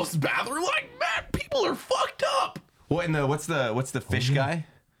the girl's bathroom. Like, man, people are fucked up. What in the what's the fish guy?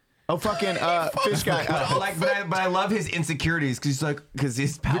 Oh, fucking fish guy. But I love his insecurities because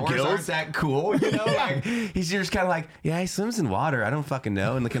his powers gills? aren't that cool. You know, like he's just kind of like, yeah, he swims in water. I don't fucking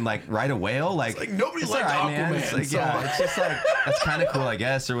know, and can like ride a whale. Like nobody it's liked all right, man. Aquaman It's like, so yeah, much. it's just like that's kind of cool, I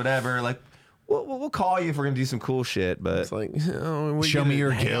guess, or whatever. Like we'll call you if we're gonna do some cool shit, but It's like, we Show get me a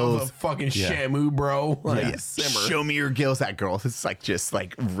your hang of gills. a fucking Shamu, bro. Like, Yeah. simmer. Show me your gills. That girl is like just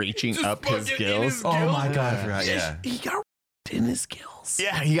like reaching Just up his fucking in gills. his oh gills. my god, I forgot. Yeah, Yeah. he got in his gills.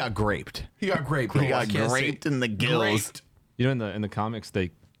 Yeah, he got graped. He got graped. He got graped in the gills. Graped. You know, in the comics,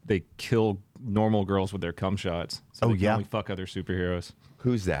 they kill normal girls with their cum shots. So they can only fuck other superheroes.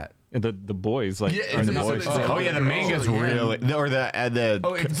 Who's that? And the boys, like, Yeah, are the it's- boys. it's- Oh yeah, the manga's really, or the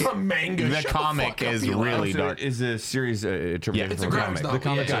It's a manga. the Shut comic fuck up, is Eli. really So dark. is a series interpreted It's a from graphic comic. novel. The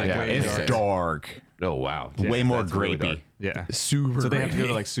comics yeah, are yeah, great. It's dark. dark. Oh wow, Way more that's really grapey. dark. Yeah. Super. So they have to go to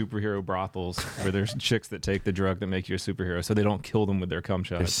grapey. like superhero brothels where there's chicks that take the drug that make you a superhero, so they don't kill them with their cum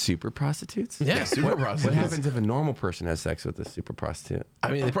They're shots. super prostitutes. Yeah, super prostitutes. What happens if a normal person has sex with a super prostitute?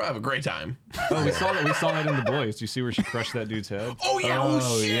 I mean, they probably have a great time. Oh, we saw that in the boys. Do you see where she crushed that dude's head? Oh yeah. Oh,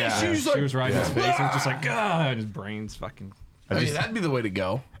 shit. yeah. She was like, She was right in his face and was just like, God, and his brain's fucking. I mean, that'd be the way to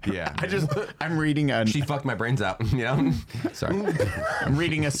go. Yeah, I'm reading a she fucked my brains out. You know, sorry. I'm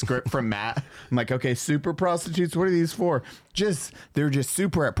reading a script from Matt. I'm like, okay, super prostitutes. What are these for? They're just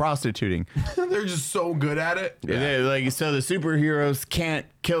super at prostituting. They're just so good at it. They're like, so the superheroes can't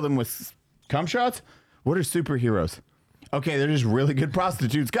kill them with cum shots. What are superheroes? Okay, they're just really good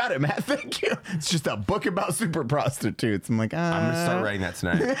prostitutes. Got it, Matt. Thank you. It's just a book about super prostitutes. I'm like, I'm gonna start writing that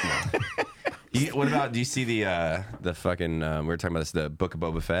tonight. No. What about? Do you see the fucking? We were talking about this. The Book of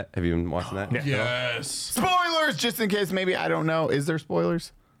Boba Fett. Have you been watching that? Yes. spoilers, just in case. Maybe I don't know. Is there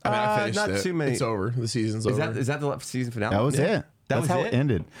spoilers? I mean, I finished not it. too many. It's over. The season's over. Is that the season finale? That was it. That's how it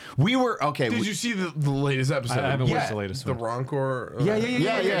ended. We were okay. Did you see the latest episode? I haven't watched the latest the one. Rancor. Yeah.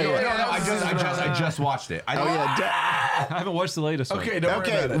 No, I just watched it. I haven't watched the latest one. Okay, don't worry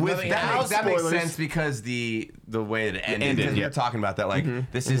about it. with That makes sense because the way that it ended. Because you're talking about that,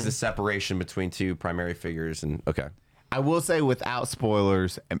 like this is the separation between two primary figures, and okay. I will say, without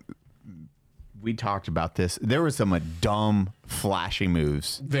spoilers, we talked about this. There was some dumb, flashy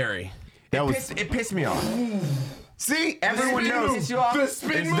moves. Very. It pissed me off. See, everyone knows the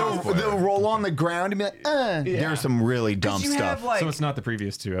spin move. They'll roll on the ground and be like, There's some really dumb stuff. So it's not the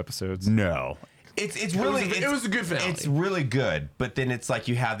previous 2 episodes. No. It's really it was a good finale. It's really good, but then it's like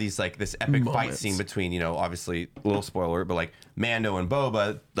you have these like this epic fight scene between, you know, obviously a little spoiler, but like Mando and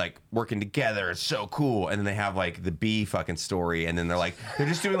Boba like working together. It's so cool, and then they have like the B fucking story, and then they're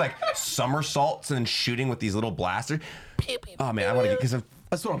just doing like somersaults and shooting with these little blasters. Oh man, I want to get because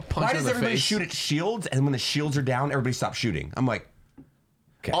that's what I'm punching. Why does everybody shoot at shields, and when the shields are down, everybody stops shooting? I'm like,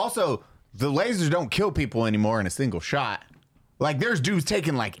 okay. Also, the lasers don't kill people anymore in a single shot. Like, there's dudes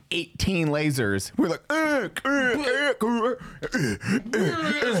taking like 18 lasers. We're like, and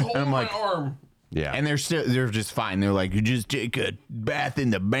I'm like, arm. Yeah, and they're just fine. They're like, you just take a bath in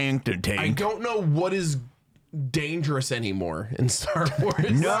the Bangtan tank. I don't know what is dangerous anymore in Star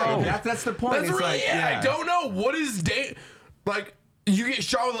Wars. No, that's the point. That's It's really like, I don't know what is like. You get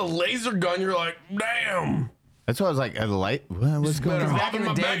shot with a laser gun, you're like, damn. That's why I was like, a light. What's going on? Back in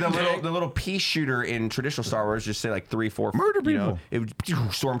the day, the little pea shooter in traditional Star Wars just say like 3, 4 murder people. Know, it would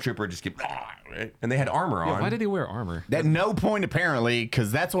stormtrooper just get, right? And they had armor on. Why did they wear armor? At no point apparently,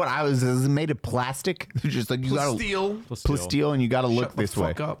 because that's what I was. It was made of plastic. Just like you got plasteel, and you got to look this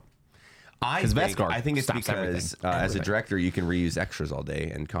way. I think it's because as a director, you can reuse extras all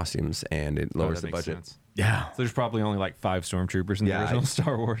day and costumes, and it lowers the budget. Sense. Yeah, so there's probably only like 5 stormtroopers in the original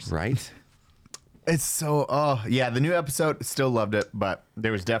Star Wars, right? It's so the new episode, still loved it, but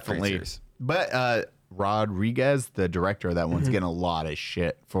there was definitely Rodriguez, the director of that one's getting a lot of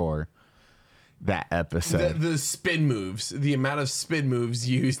shit for that episode. The spin moves, the amount of spin moves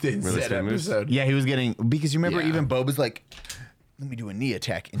used in that episode. Yeah, he was getting, because you remember even Boba's like, let me do a knee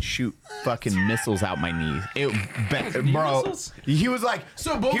attack and shoot fucking missiles out my knees. Bro, he was like,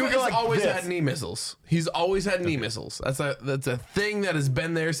 so Boba has always had knee missiles. He's always had knee missiles. That's a thing that has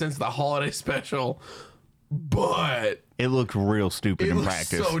been there since the holiday special. But it looked real stupid in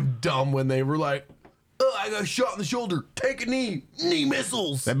practice. So dumb when they were like, "Oh, I got shot in the shoulder. Take a knee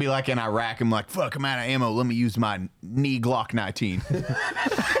missiles." That'd be like in Iraq. I'm like, fuck, I'm out of ammo. Let me use my knee Glock 19.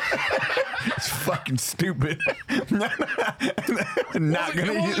 It's fucking stupid. Not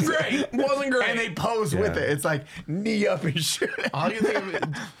gonna use it. Wasn't great. And they pose with it. It's like knee up and shit. All you think of it,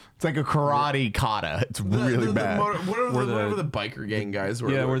 it's like a karate kata. It's really bad. Whatever the biker gang guys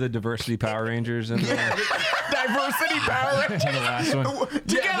were. Yeah, we're the Diversity Power Rangers. And Diversity Power Rangers. The last one.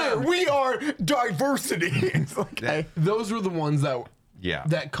 Together, we are diversity. It's like, those were the ones that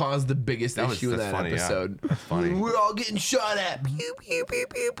that caused the biggest issue in that episode. Yeah. That's funny. We're all getting shot at. Pew pew pew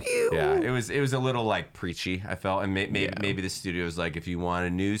pew pew. Yeah, it was a little like preachy. I felt, and maybe the studio was like, if you want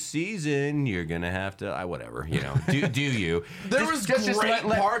a new season, you're gonna have to, whatever, you know, do you? There was great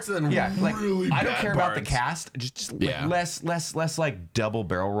parts and like really I don't care parts. about the cast. Just less like double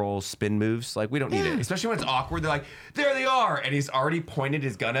barrel roll spin moves. Like we don't need it, especially when it's awkward. They're like, there they are, and he's already pointed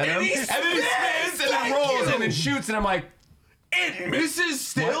his gun at him, and then he spins and then rolls and then shoots, and I'm like. It misses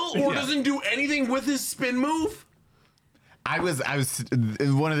still, or doesn't do anything with his spin move. I was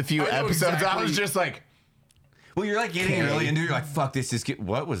in one of the few episodes. I was just like, well, you're like getting really into. You're like, fuck this.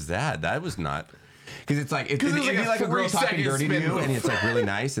 What was that? That was not. Because it's like it'd be like a girl talking dirty to you, and it's like really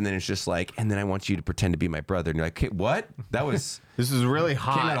nice, and then it's just like, and then I want you to pretend to be my brother, and you're like, okay, what? That was this is really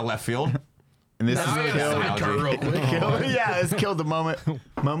hot. Came out of left field. And this is it's killed the moment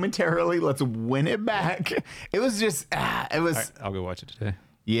momentarily. Let's win it back. It was just it was. Right, I'll go watch it today.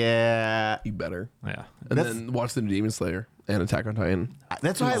 Yeah, you better. Yeah, and then watch the Demon Slayer and Attack on Titan.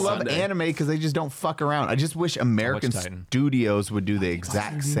 That's why I love anime, because they just don't fuck around. I just wish American studios would do the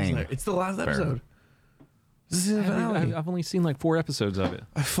exact same. It's the last episode. This is I've only seen like 4 episodes of it.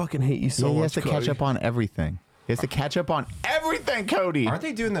 I fucking hate you so much. He has to catch up on everything. He has to catch up on everything, Cody. Aren't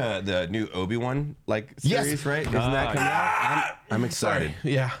they doing the new Obi-Wan series, right? Isn't that coming out? I'm excited.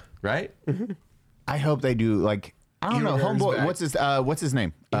 Sorry. Yeah. Right? I hope they do, like, I don't know, homeboy, what's his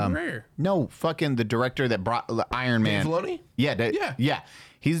name? No, fucking the director that brought Iron Man. Dave Filoni? Yeah.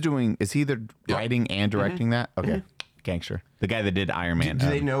 He's doing, is he either writing and directing that? Okay. Gangster. The guy that did Iron Man. Do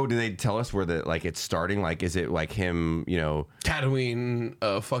they know, do they tell us where it's starting? Like, is it like him, you know? Tatooine,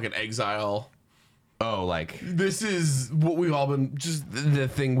 fucking exile. Oh, like this is what we've all been the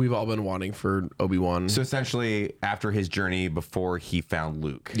thing we've all been wanting for Obi-Wan. So essentially, after his journey before he found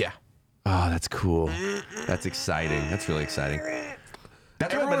Luke. Yeah. Oh, that's cool. That's exciting. That's really exciting.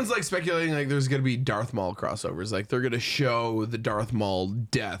 Everyone's like speculating like there's gonna be Darth Maul crossovers. Like they're gonna show the Darth Maul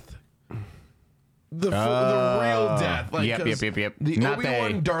death. The real death. Like, yep. The Not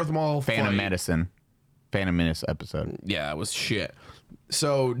Obi-Wan Darth Maul Phantom fight. Menace episode. Yeah, it was shit.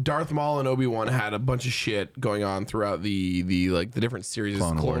 So Darth Maul and Obi-Wan had a bunch of shit going on throughout the different series,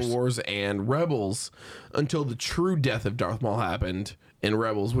 Clone Wars and Rebels, until the true death of Darth Maul happened in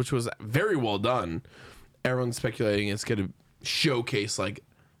Rebels, which was very well done. Everyone's speculating it's going to showcase like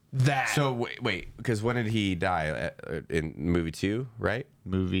that. So wait, because when did he die? In movie 2, right?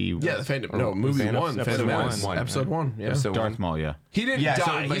 Movie the Phantom. No, movie Phantom? 1. Episode Phantom one. Episode 1. Yeah. Episode Darth 1. Maul, yeah. He didn't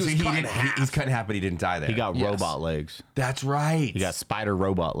die. He's cut in half, but he didn't die there. He got robot legs. That's right. He got spider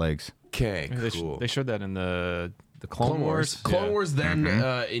robot legs. Okay, cool. They showed that in the Clone Wars. Clone Wars, then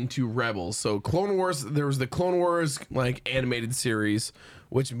into Rebels. So Clone Wars, there was the Clone Wars like animated series,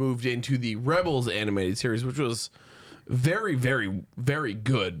 which moved into the Rebels animated series, which was very, very, very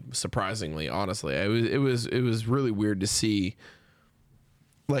good. Surprisingly, honestly, it was really weird to see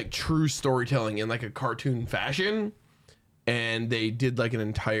like true storytelling in like a cartoon fashion, and they did like an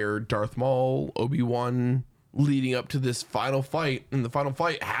entire Darth Maul Obi-Wan leading up to this final fight, and the final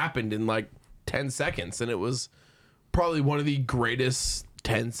fight happened in like 10 seconds, and it was probably one of the greatest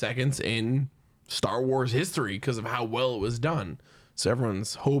 10 seconds in Star Wars history because of how well it was done. So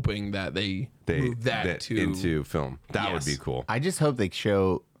everyone's hoping that they move that into film. That would be cool. I just hope they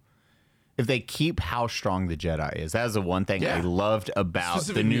show if they keep how strong the Jedi is. That was the one thing I loved about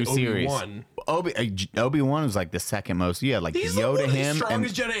the new series. Obi-Wan was like the second most. Yeah, like he's Yoda, one of the him,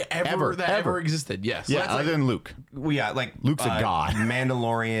 strongest and Jedi ever existed. Yes. Yeah, So other than Luke. Well, yeah, like Luke's a god.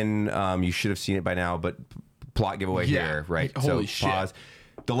 Mandalorian. You should have seen it by now, but plot giveaway here, right? Holy shit. Pause.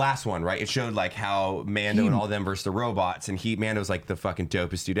 The last one, right? It showed like how Mando and all them versus the robots, and Mando's like the fucking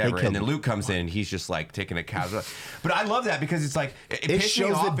dopest dude ever. And then Luke comes in, and he's just like taking a casual. But I love that because it's like it pissed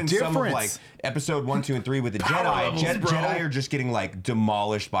me off in some of like episode 1, 2, and 3 with the Jedi. Jedi are just getting like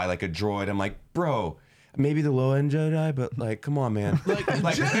demolished by like a droid. I'm like, bro. Maybe the low end Jedi, but like, come on, man. Like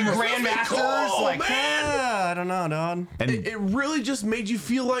Grandmasters, cool, like, man. I don't know, dog. And it really just made you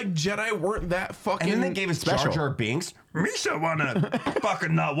feel like Jedi weren't that fucking. And then they gave us Jar Jar Binks. Misha wanna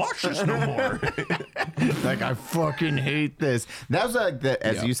fucking not watch this no more. Like, I fucking hate this. That was like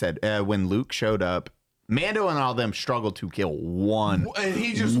as you said, when Luke showed up. Mando and all them struggled to kill one. And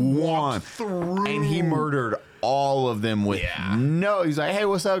he just walked through. And he murdered all of them with no. He's like, hey,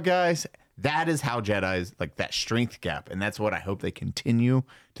 what's up, guys? That is how Jedi's like that strength gap. And that's what I hope they continue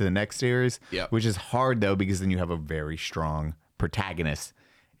to the next series. Yep. Which is hard, though, because then you have a very strong protagonist.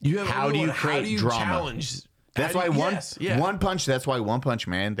 How do you create drama? Challenge? That's why One Punch. That's why One Punch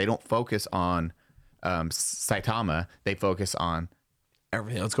Man. They don't focus on Saitama. They focus on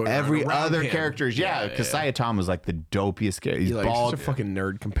everything else going every around other him. characters. Yeah, because Saitama is like the dopiest character. He's bald. He's a fucking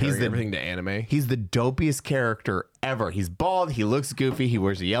nerd comparing everything to anime. He's the dopiest character ever. He's bald. He looks goofy. He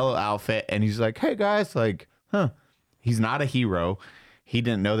wears a yellow outfit, and he's like, "Hey guys, like, He's not a hero. He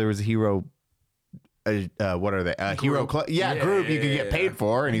didn't know there was a hero. What are they? Hero club. Group you could get paid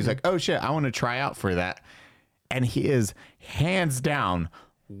for. And he's like, oh shit, I want to try out for that. And he is hands down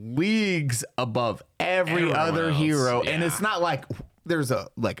leagues above every other hero. And it's not like there's a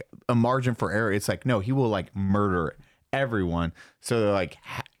margin for error. It's like, no, he will like murder everyone. So they're like,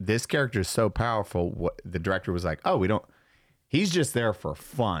 this character is so powerful. What the director was like, he's just there for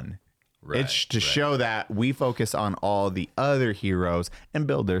fun. Right, it's to show that we focus on all the other heroes and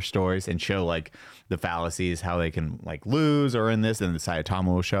build their stories and show like the fallacies, how they can like lose or in this, and the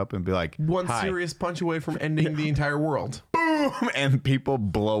Saitama will show up and be like, one serious punch away from ending the entire world. Boom! And people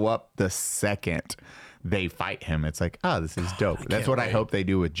blow up the second they fight him. It's like, this is dope. That's what I hope they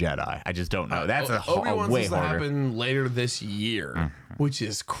do with Jedi. I just don't know. That's Obi-Wan's way supposed to harder. Happen later this year, which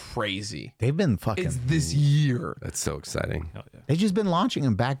is crazy. They've been fucking. It's this year. That's so exciting. They've just been launching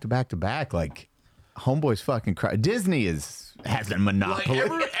them back to back to back. Like, homeboys fucking cry. Disney has a monopoly.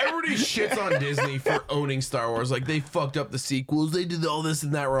 Like everybody shits on Disney for owning Star Wars. Like, they fucked up the sequels. They did all this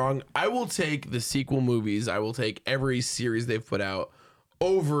and that wrong. I will take the sequel movies. I will take every series they've put out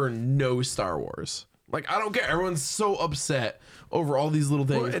over no Star Wars. Like, I don't care. Everyone's so upset over all these little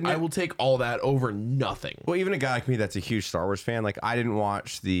things. I will take all that over nothing. Well, even a guy like me that's a huge Star Wars fan, like, I didn't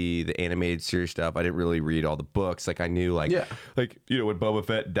watch the animated series stuff. I didn't really read all the books. Like, I knew, when Boba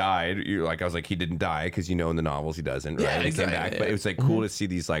Fett died, I was like, he didn't die, because, in the novels he doesn't, right? Yeah, and exactly. He came back. But it was, cool to see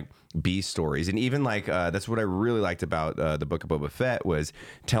these, B stories. And even, that's what I really liked about the Book of Boba Fett was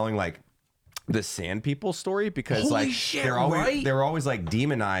telling, the Sand People story because Holy like shit, they're right? always like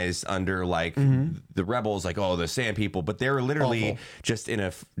demonized under like the rebels, like, oh, the Sand People, but they're literally just in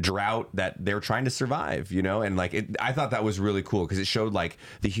a drought that they're trying to survive, you know. And like I thought that was really cool because it showed like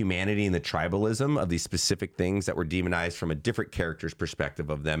the humanity and the tribalism of these specific things that were demonized from a different character's perspective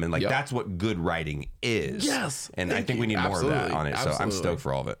of them, and like that's what good writing is. Yes, and I think we need more of that on it. So I'm stoked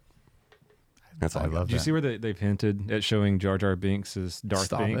for all of it. That's all I love. Did you see where they've hinted at showing Jar Jar Binks as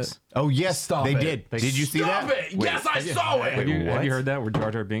Darth Binks? Oh yes, they did. Did you see that? It. Wait, yes, I saw it. Have you heard that? Where Jar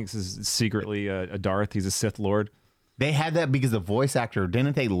Jar Binks is secretly a Darth? He's a Sith Lord. They had that because the voice actor,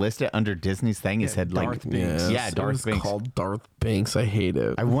 didn't they list it under Disney's thing? It said like Darth Binks. Yeah, Darth Binks. Called Darth Binks. I hate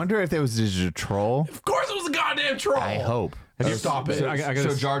it. I wonder if there was just a troll. Of course, it was a goddamn troll. I hope. Stop it.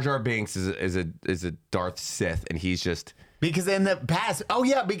 So Jar Jar Binks is a Darth Sith, and he's just. Because in the past,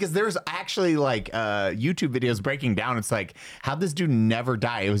 because there's actually like YouTube videos breaking down. It's like, how'd this dude never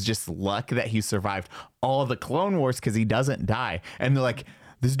die? It was just luck that he survived all the Clone Wars because he doesn't die. And they're like,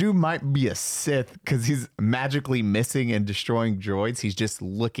 this dude might be a Sith because he's magically missing and destroying droids. He's just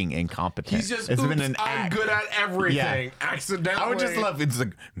looking incompetent. He's just, I'm good at everything. Accidentally. I would just love it's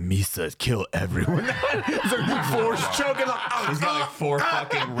like, Misa, kill everyone. It's like force choking. He's got like 4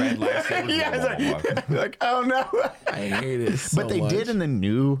 fucking red lightsabers. Yeah, it's like, oh no. I hate it so But they did in the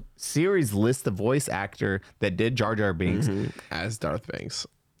new series list the voice actor that did Jar Jar Binks as Darth Binks.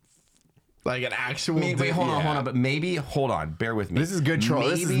 Like an actual. Wait, hold on. But maybe, hold on. Bear with me. This is good troll.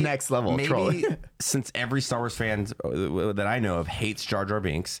 This is next level trolling. Since every Star Wars fan that I know of hates Jar Jar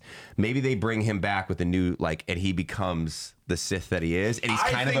Binks, maybe they bring him back with a new, like, and he becomes the Sith that he is. And he's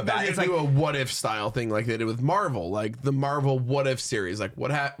kind of about. It's like do a what if style thing like they did with Marvel, like the Marvel what if series. Like, what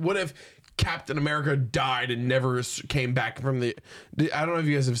if Captain America died and never came back from the. I don't know if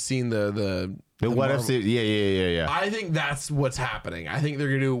you guys have seen the what if? Yeah. I think that's what's happening. I think they're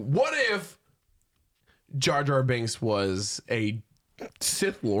gonna do what if Jar Jar Binks was a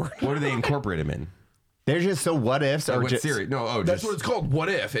Sith Lord. What do they incorporate him in? They're just so what ifs or what just series? No, that's what it's called. What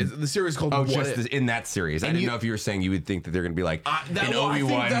if? The series is called. Oh, what just if. In that series. I didn't know if you were saying you would think that they're going to be like in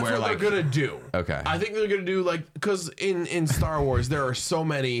Obi-Wan, where that's what like they're gonna do. Okay, I think they're gonna do like because in Star Wars there are so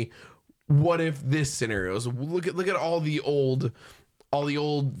many what if this scenarios. Look at all the old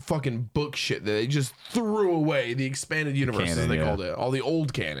fucking book shit that they just threw away. The expanded universe, as they called it. All the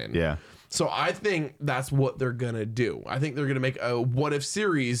old canon. Yeah. So I think that's what they're gonna do. I think they're gonna make a what if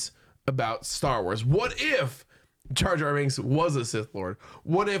series about Star Wars. What if Jar Jar Binks was a Sith Lord?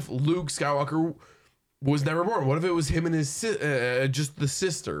 What if Luke Skywalker was never born? What if it was him and his just the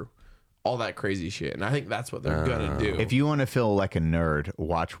sister? All that crazy shit. And I think that's what they're gonna do. If you want to feel like a nerd,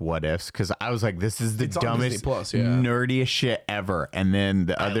 watch What Ifs, because I was like, this is the dumbest, nerdiest shit ever. And then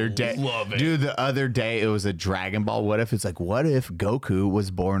the other day, the other day it was a Dragon Ball What If. It's like, what if Goku was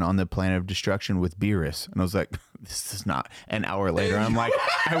born on the planet of destruction with Beerus? And I was like, this is not. An hour later, I'm like,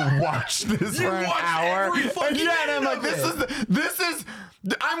 I watched this for an hour. And I'm like, this is.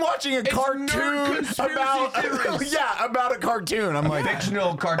 I'm watching a cartoon about about a cartoon. I'm like,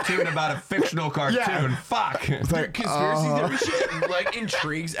 fictional cartoon about a fictional cartoon. Yeah. Fuck. It's like conspiracy theory shit like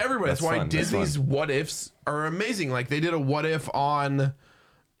intrigues everybody. That's why fun. Disney's what ifs are amazing. Like they did a what if on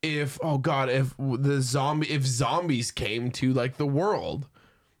if zombies came to like the world.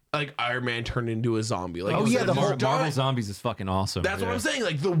 Like Iron Man turned into a zombie. Like the Marvel Zombies is fucking awesome. That's what I'm saying.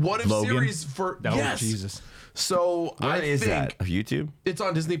 Like the what if series for Jesus. So Where is that? YouTube? It's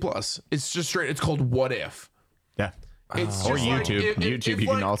on Disney Plus. It's just straight. It's called What If. Yeah. It's or just YouTube. Like, YouTube. You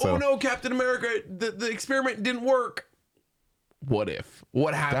can also. Oh no, Captain America! The experiment didn't work. What if?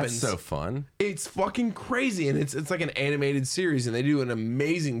 What happens? That's so fun. It's fucking crazy, and it's like an animated series, and they do an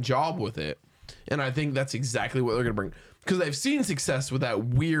amazing job with it. And I think that's exactly what they're gonna bring because they've seen success with that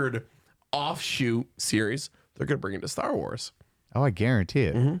weird offshoot series. They're gonna bring it to Star Wars. Oh, I guarantee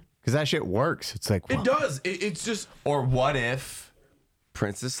it. Because that shit works. It's like, it does. It's just. Or what if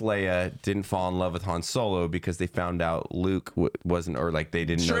Princess Leia didn't fall in love with Han Solo because they found out Luke wasn't, or like they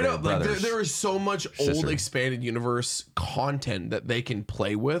didn't straight know up. Like there is so much old expanded universe content that they can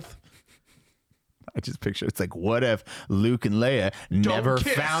play with. I just picture it's like, what if Luke and Leia never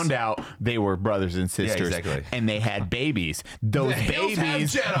found out they were brothers and sisters, and they had babies? Those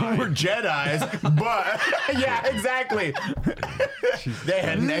babies were Jedis, but yeah, exactly. They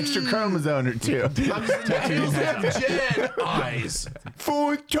had an extra chromosome or two. Jed eyes.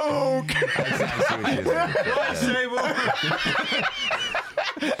 Full choke.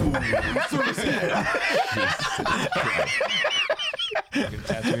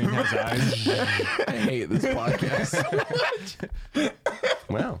 I hate this podcast so much.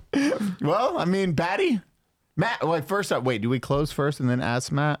 Wow. Well, I mean, Patty, Matt, like first up, wait, do we close first and then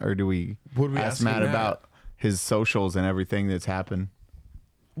ask Matt, or do we ask Matt about his socials and everything that's happened?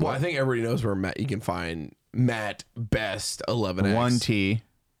 Well, I think everybody knows where Matt. You can find Matt Best 11X. 1T.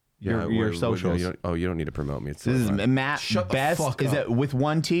 Your socials. You don't need to promote me. It's this is Matt Shut Best. The fuck is up. it with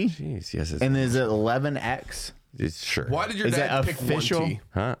 1T? Jeez, yes. And is it 11X? It's sure. Why did your Is dad it pick official? 1T?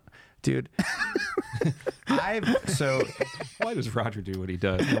 Huh? Dude. Why does Roger do what he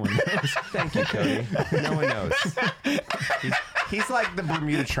does? No one knows. Thank you, Cody. No one knows. He's like the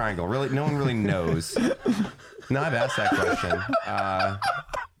Bermuda Triangle. Really, no one really knows. No, I've asked that question.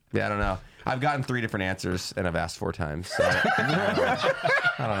 Yeah, I don't know. I've gotten 3 different answers, and I've asked 4 times. So I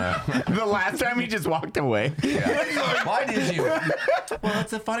don't know. The last time he just walked away. Yeah. Why did you? Well,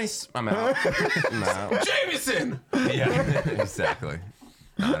 it's a funny. I'm out. No. Jameson! Yeah, exactly.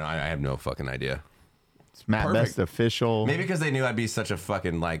 I have no fucking idea. It's Matt Best official. Maybe because they knew I'd be such a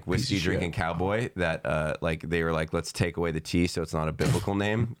fucking like whiskey drinking cowboy that like they were like, let's take away the T so it's not a biblical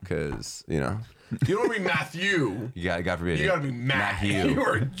name because You don't want to be Matthew. You got God forbid. You got to be Matthew. You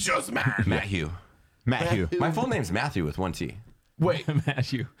are just Matt. Matthew. My full name's Matthew with 1 T. Wait,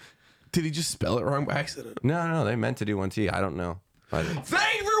 Matthew. Did he just spell it wrong by accident? No, they meant to do 1 T. I don't know. Thank you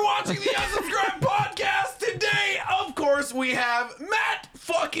for watching the Unsubscribed Podcast. Today, of course, we have Matt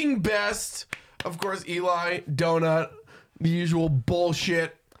fucking Best. Of course, Eli, Donut, the usual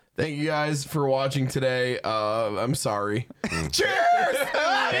bullshit. Thank you guys for watching today. I'm sorry. Cheers!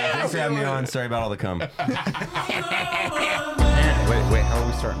 Thanks for having me on. Sorry about all the cum. Wait, how are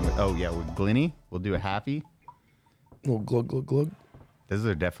we starting with? Oh, yeah, with Glenny. We'll do a halfie. Little glug, glug, glug. Those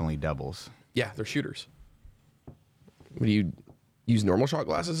are definitely doubles. Yeah, they're shooters. Do you use normal shot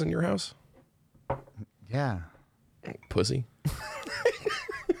glasses in your house? Yeah. Pussy.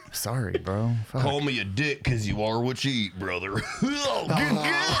 Sorry, bro. Fuck. Call me a dick because you are what you eat, brother.